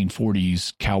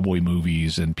 1940s cowboy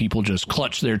movies, and people just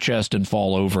clutch their chest and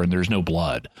fall over and there's no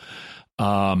blood.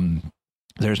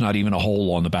 There's not even a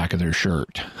hole on the back of their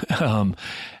shirt.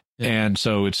 And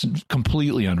so it's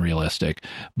completely unrealistic.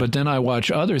 But then I watch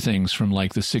other things from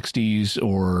like the 60s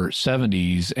or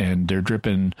 70s, and they're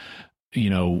dripping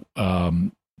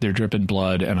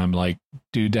blood, and I'm like,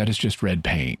 dude, that is just red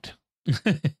paint.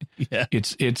 Yeah,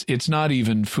 it's not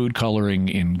even food coloring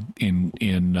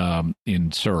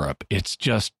in syrup. It's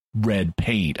just red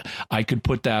paint. I could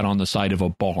put that on the side of a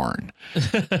barn.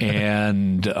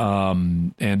 and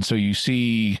so you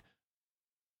see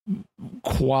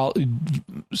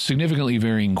significantly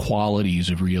varying qualities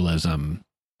of realism.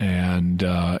 And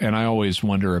I always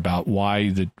wonder about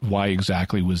why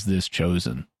exactly was this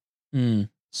chosen.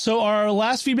 So our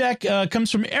last feedback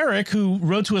comes from Eric, who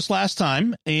wrote to us last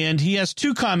time, and he has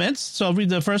two comments. So I'll read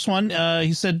the first one.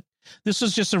 He said, This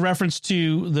was just a reference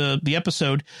to the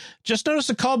episode. Just noticed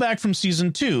a callback from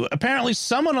season 2. Apparently,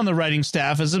 someone on the writing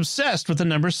staff is obsessed with the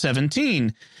number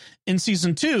 17. In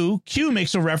season 2, Q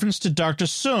makes a reference to Dr.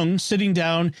 Sung sitting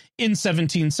down in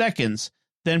 17 seconds,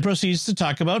 then proceeds to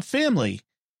talk about family.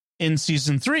 In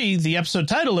season 3, the episode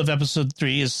title of episode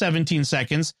 3 is 17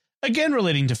 seconds, again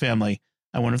relating to family.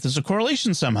 I wonder if there's a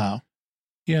correlation somehow.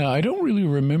 Yeah, I don't really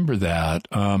remember that.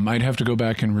 I'd have to go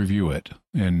back and review it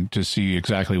and to see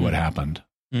exactly what happened.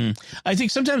 I think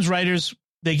sometimes writers,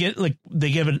 they give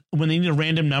it when they need a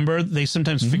random number, they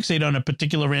sometimes fixate on a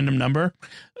particular random number,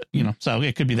 so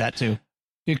it could be that too.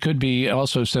 It could be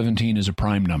also 17 is a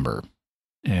prime number.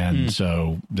 And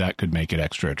so that could make it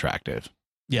extra attractive.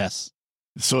 Yes.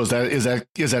 So is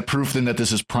that proof then that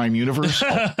this is Prime Universe?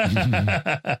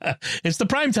 It's the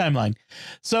Prime timeline.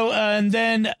 So and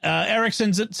then Eric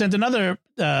sent another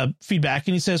feedback,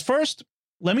 and he says, first,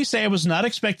 let me say I was not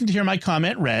expecting to hear my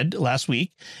comment read last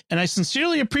week, and I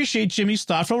sincerely appreciate Jimmy's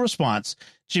thoughtful response.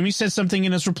 Jimmy said something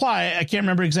in his reply. I can't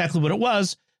remember exactly what it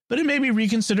was, but it made me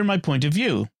reconsider my point of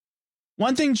view.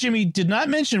 One thing Jimmy did not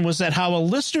mention was that how a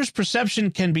listener's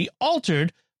perception can be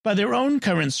altered by their own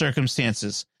current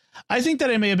circumstances. I think that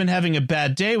I may have been having a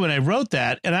bad day when I wrote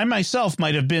that, and I myself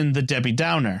might have been the Debbie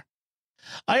Downer.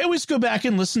 I always go back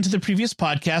and listen to the previous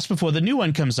podcast before the new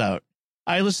one comes out.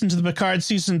 I listened to the Picard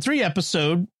Season 3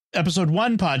 episode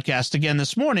 1 podcast again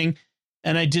this morning,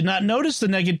 and I did not notice the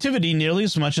negativity nearly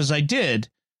as much as I did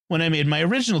when I made my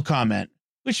original comment,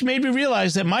 which made me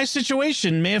realize that my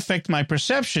situation may affect my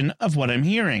perception of what I'm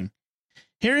hearing.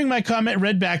 Hearing my comment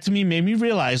read back to me made me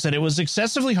realize that it was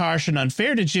excessively harsh and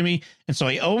unfair to Jimmy, and so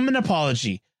I owe him an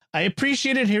apology. I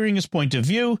appreciated hearing his point of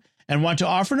view and want to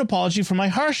offer an apology for my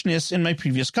harshness in my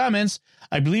previous comments.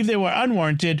 I believe they were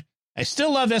unwarranted. I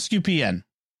still love SQPN.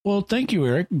 Well, thank you,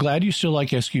 Eric. Glad you still like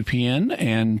SQPN,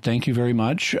 and thank you very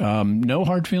much. No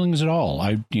hard feelings at all.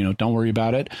 Don't worry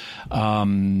about it.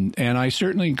 And I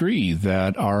certainly agree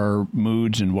that our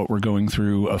moods and what we're going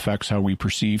through affects how we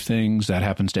perceive things. That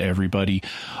happens to everybody.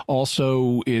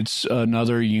 Also, it's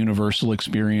another universal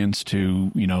experience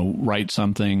to, write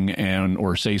something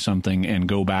or say something and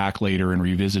go back later and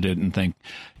revisit it and think,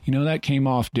 that came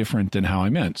off different than how I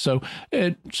meant. So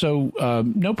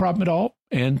no problem at all.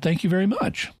 And thank you very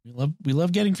much. We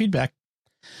love getting feedback.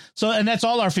 So, and that's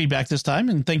all our feedback this time.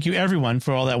 And thank you everyone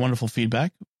for all that wonderful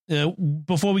feedback.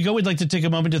 Before we go, we'd like to take a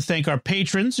moment to thank our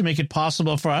patrons who make it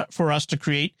possible for us to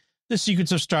create the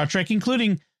Secrets of Star Trek,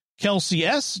 including Kelsey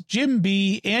S., Jim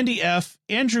B., Andy F.,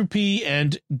 Andrew P.,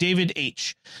 and David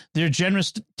H. Their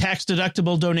generous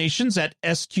tax-deductible donations at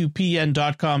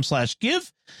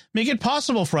sqpn.com/give make it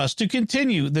possible for us to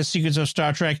continue the Secrets of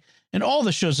Star Trek and all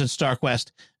the shows at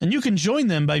StarQuest, and you can join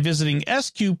them by visiting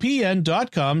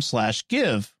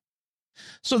sqpn.com/give.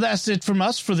 So that's it from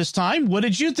us for this time. What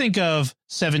did you think of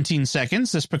 17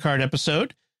 Seconds, this Picard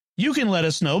episode? You can let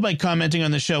us know by commenting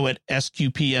on the show at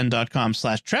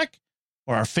sqpn.com/trek,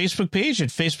 or our Facebook page at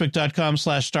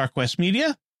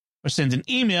facebook.com/StarQuestMedia, or send an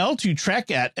email to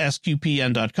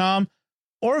trek@sqpn.com,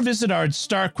 or visit our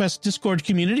StarQuest Discord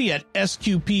community at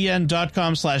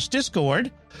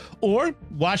sqpn.com/discord, or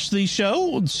watch the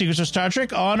show, Secrets of Star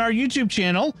Trek, on our YouTube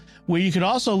channel, where you could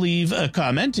also leave a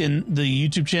comment in the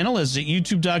YouTube channel as at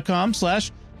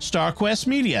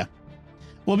youtube.com/StarQuestMedia.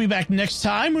 We'll be back next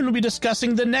time when we'll be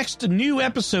discussing the next new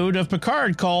episode of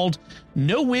Picard called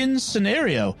No-Win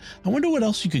Scenario. I wonder what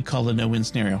else you could call a no-win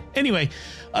scenario. Anyway,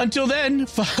 until then,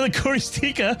 Father Corey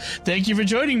Stika, thank you for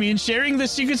joining me and sharing the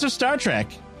Secrets of Star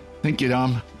Trek. Thank you,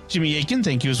 Dom. Jimmy Aiken,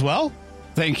 thank you as well.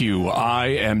 Thank you. I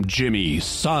am Jimmy,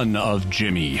 son of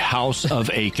Jimmy, House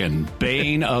of Aiken,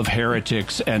 Bane of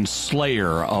heretics, and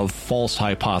slayer of false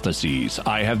hypotheses.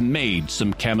 I have made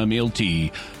some chamomile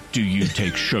tea. Do you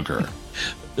take sugar?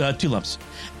 2 lumps.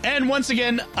 And once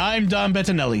again, I'm Dom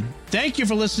Bettinelli. Thank you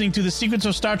for listening to the Secrets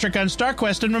of Star Trek on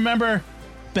StarQuest, and remember,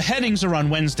 beheadings are on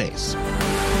Wednesdays.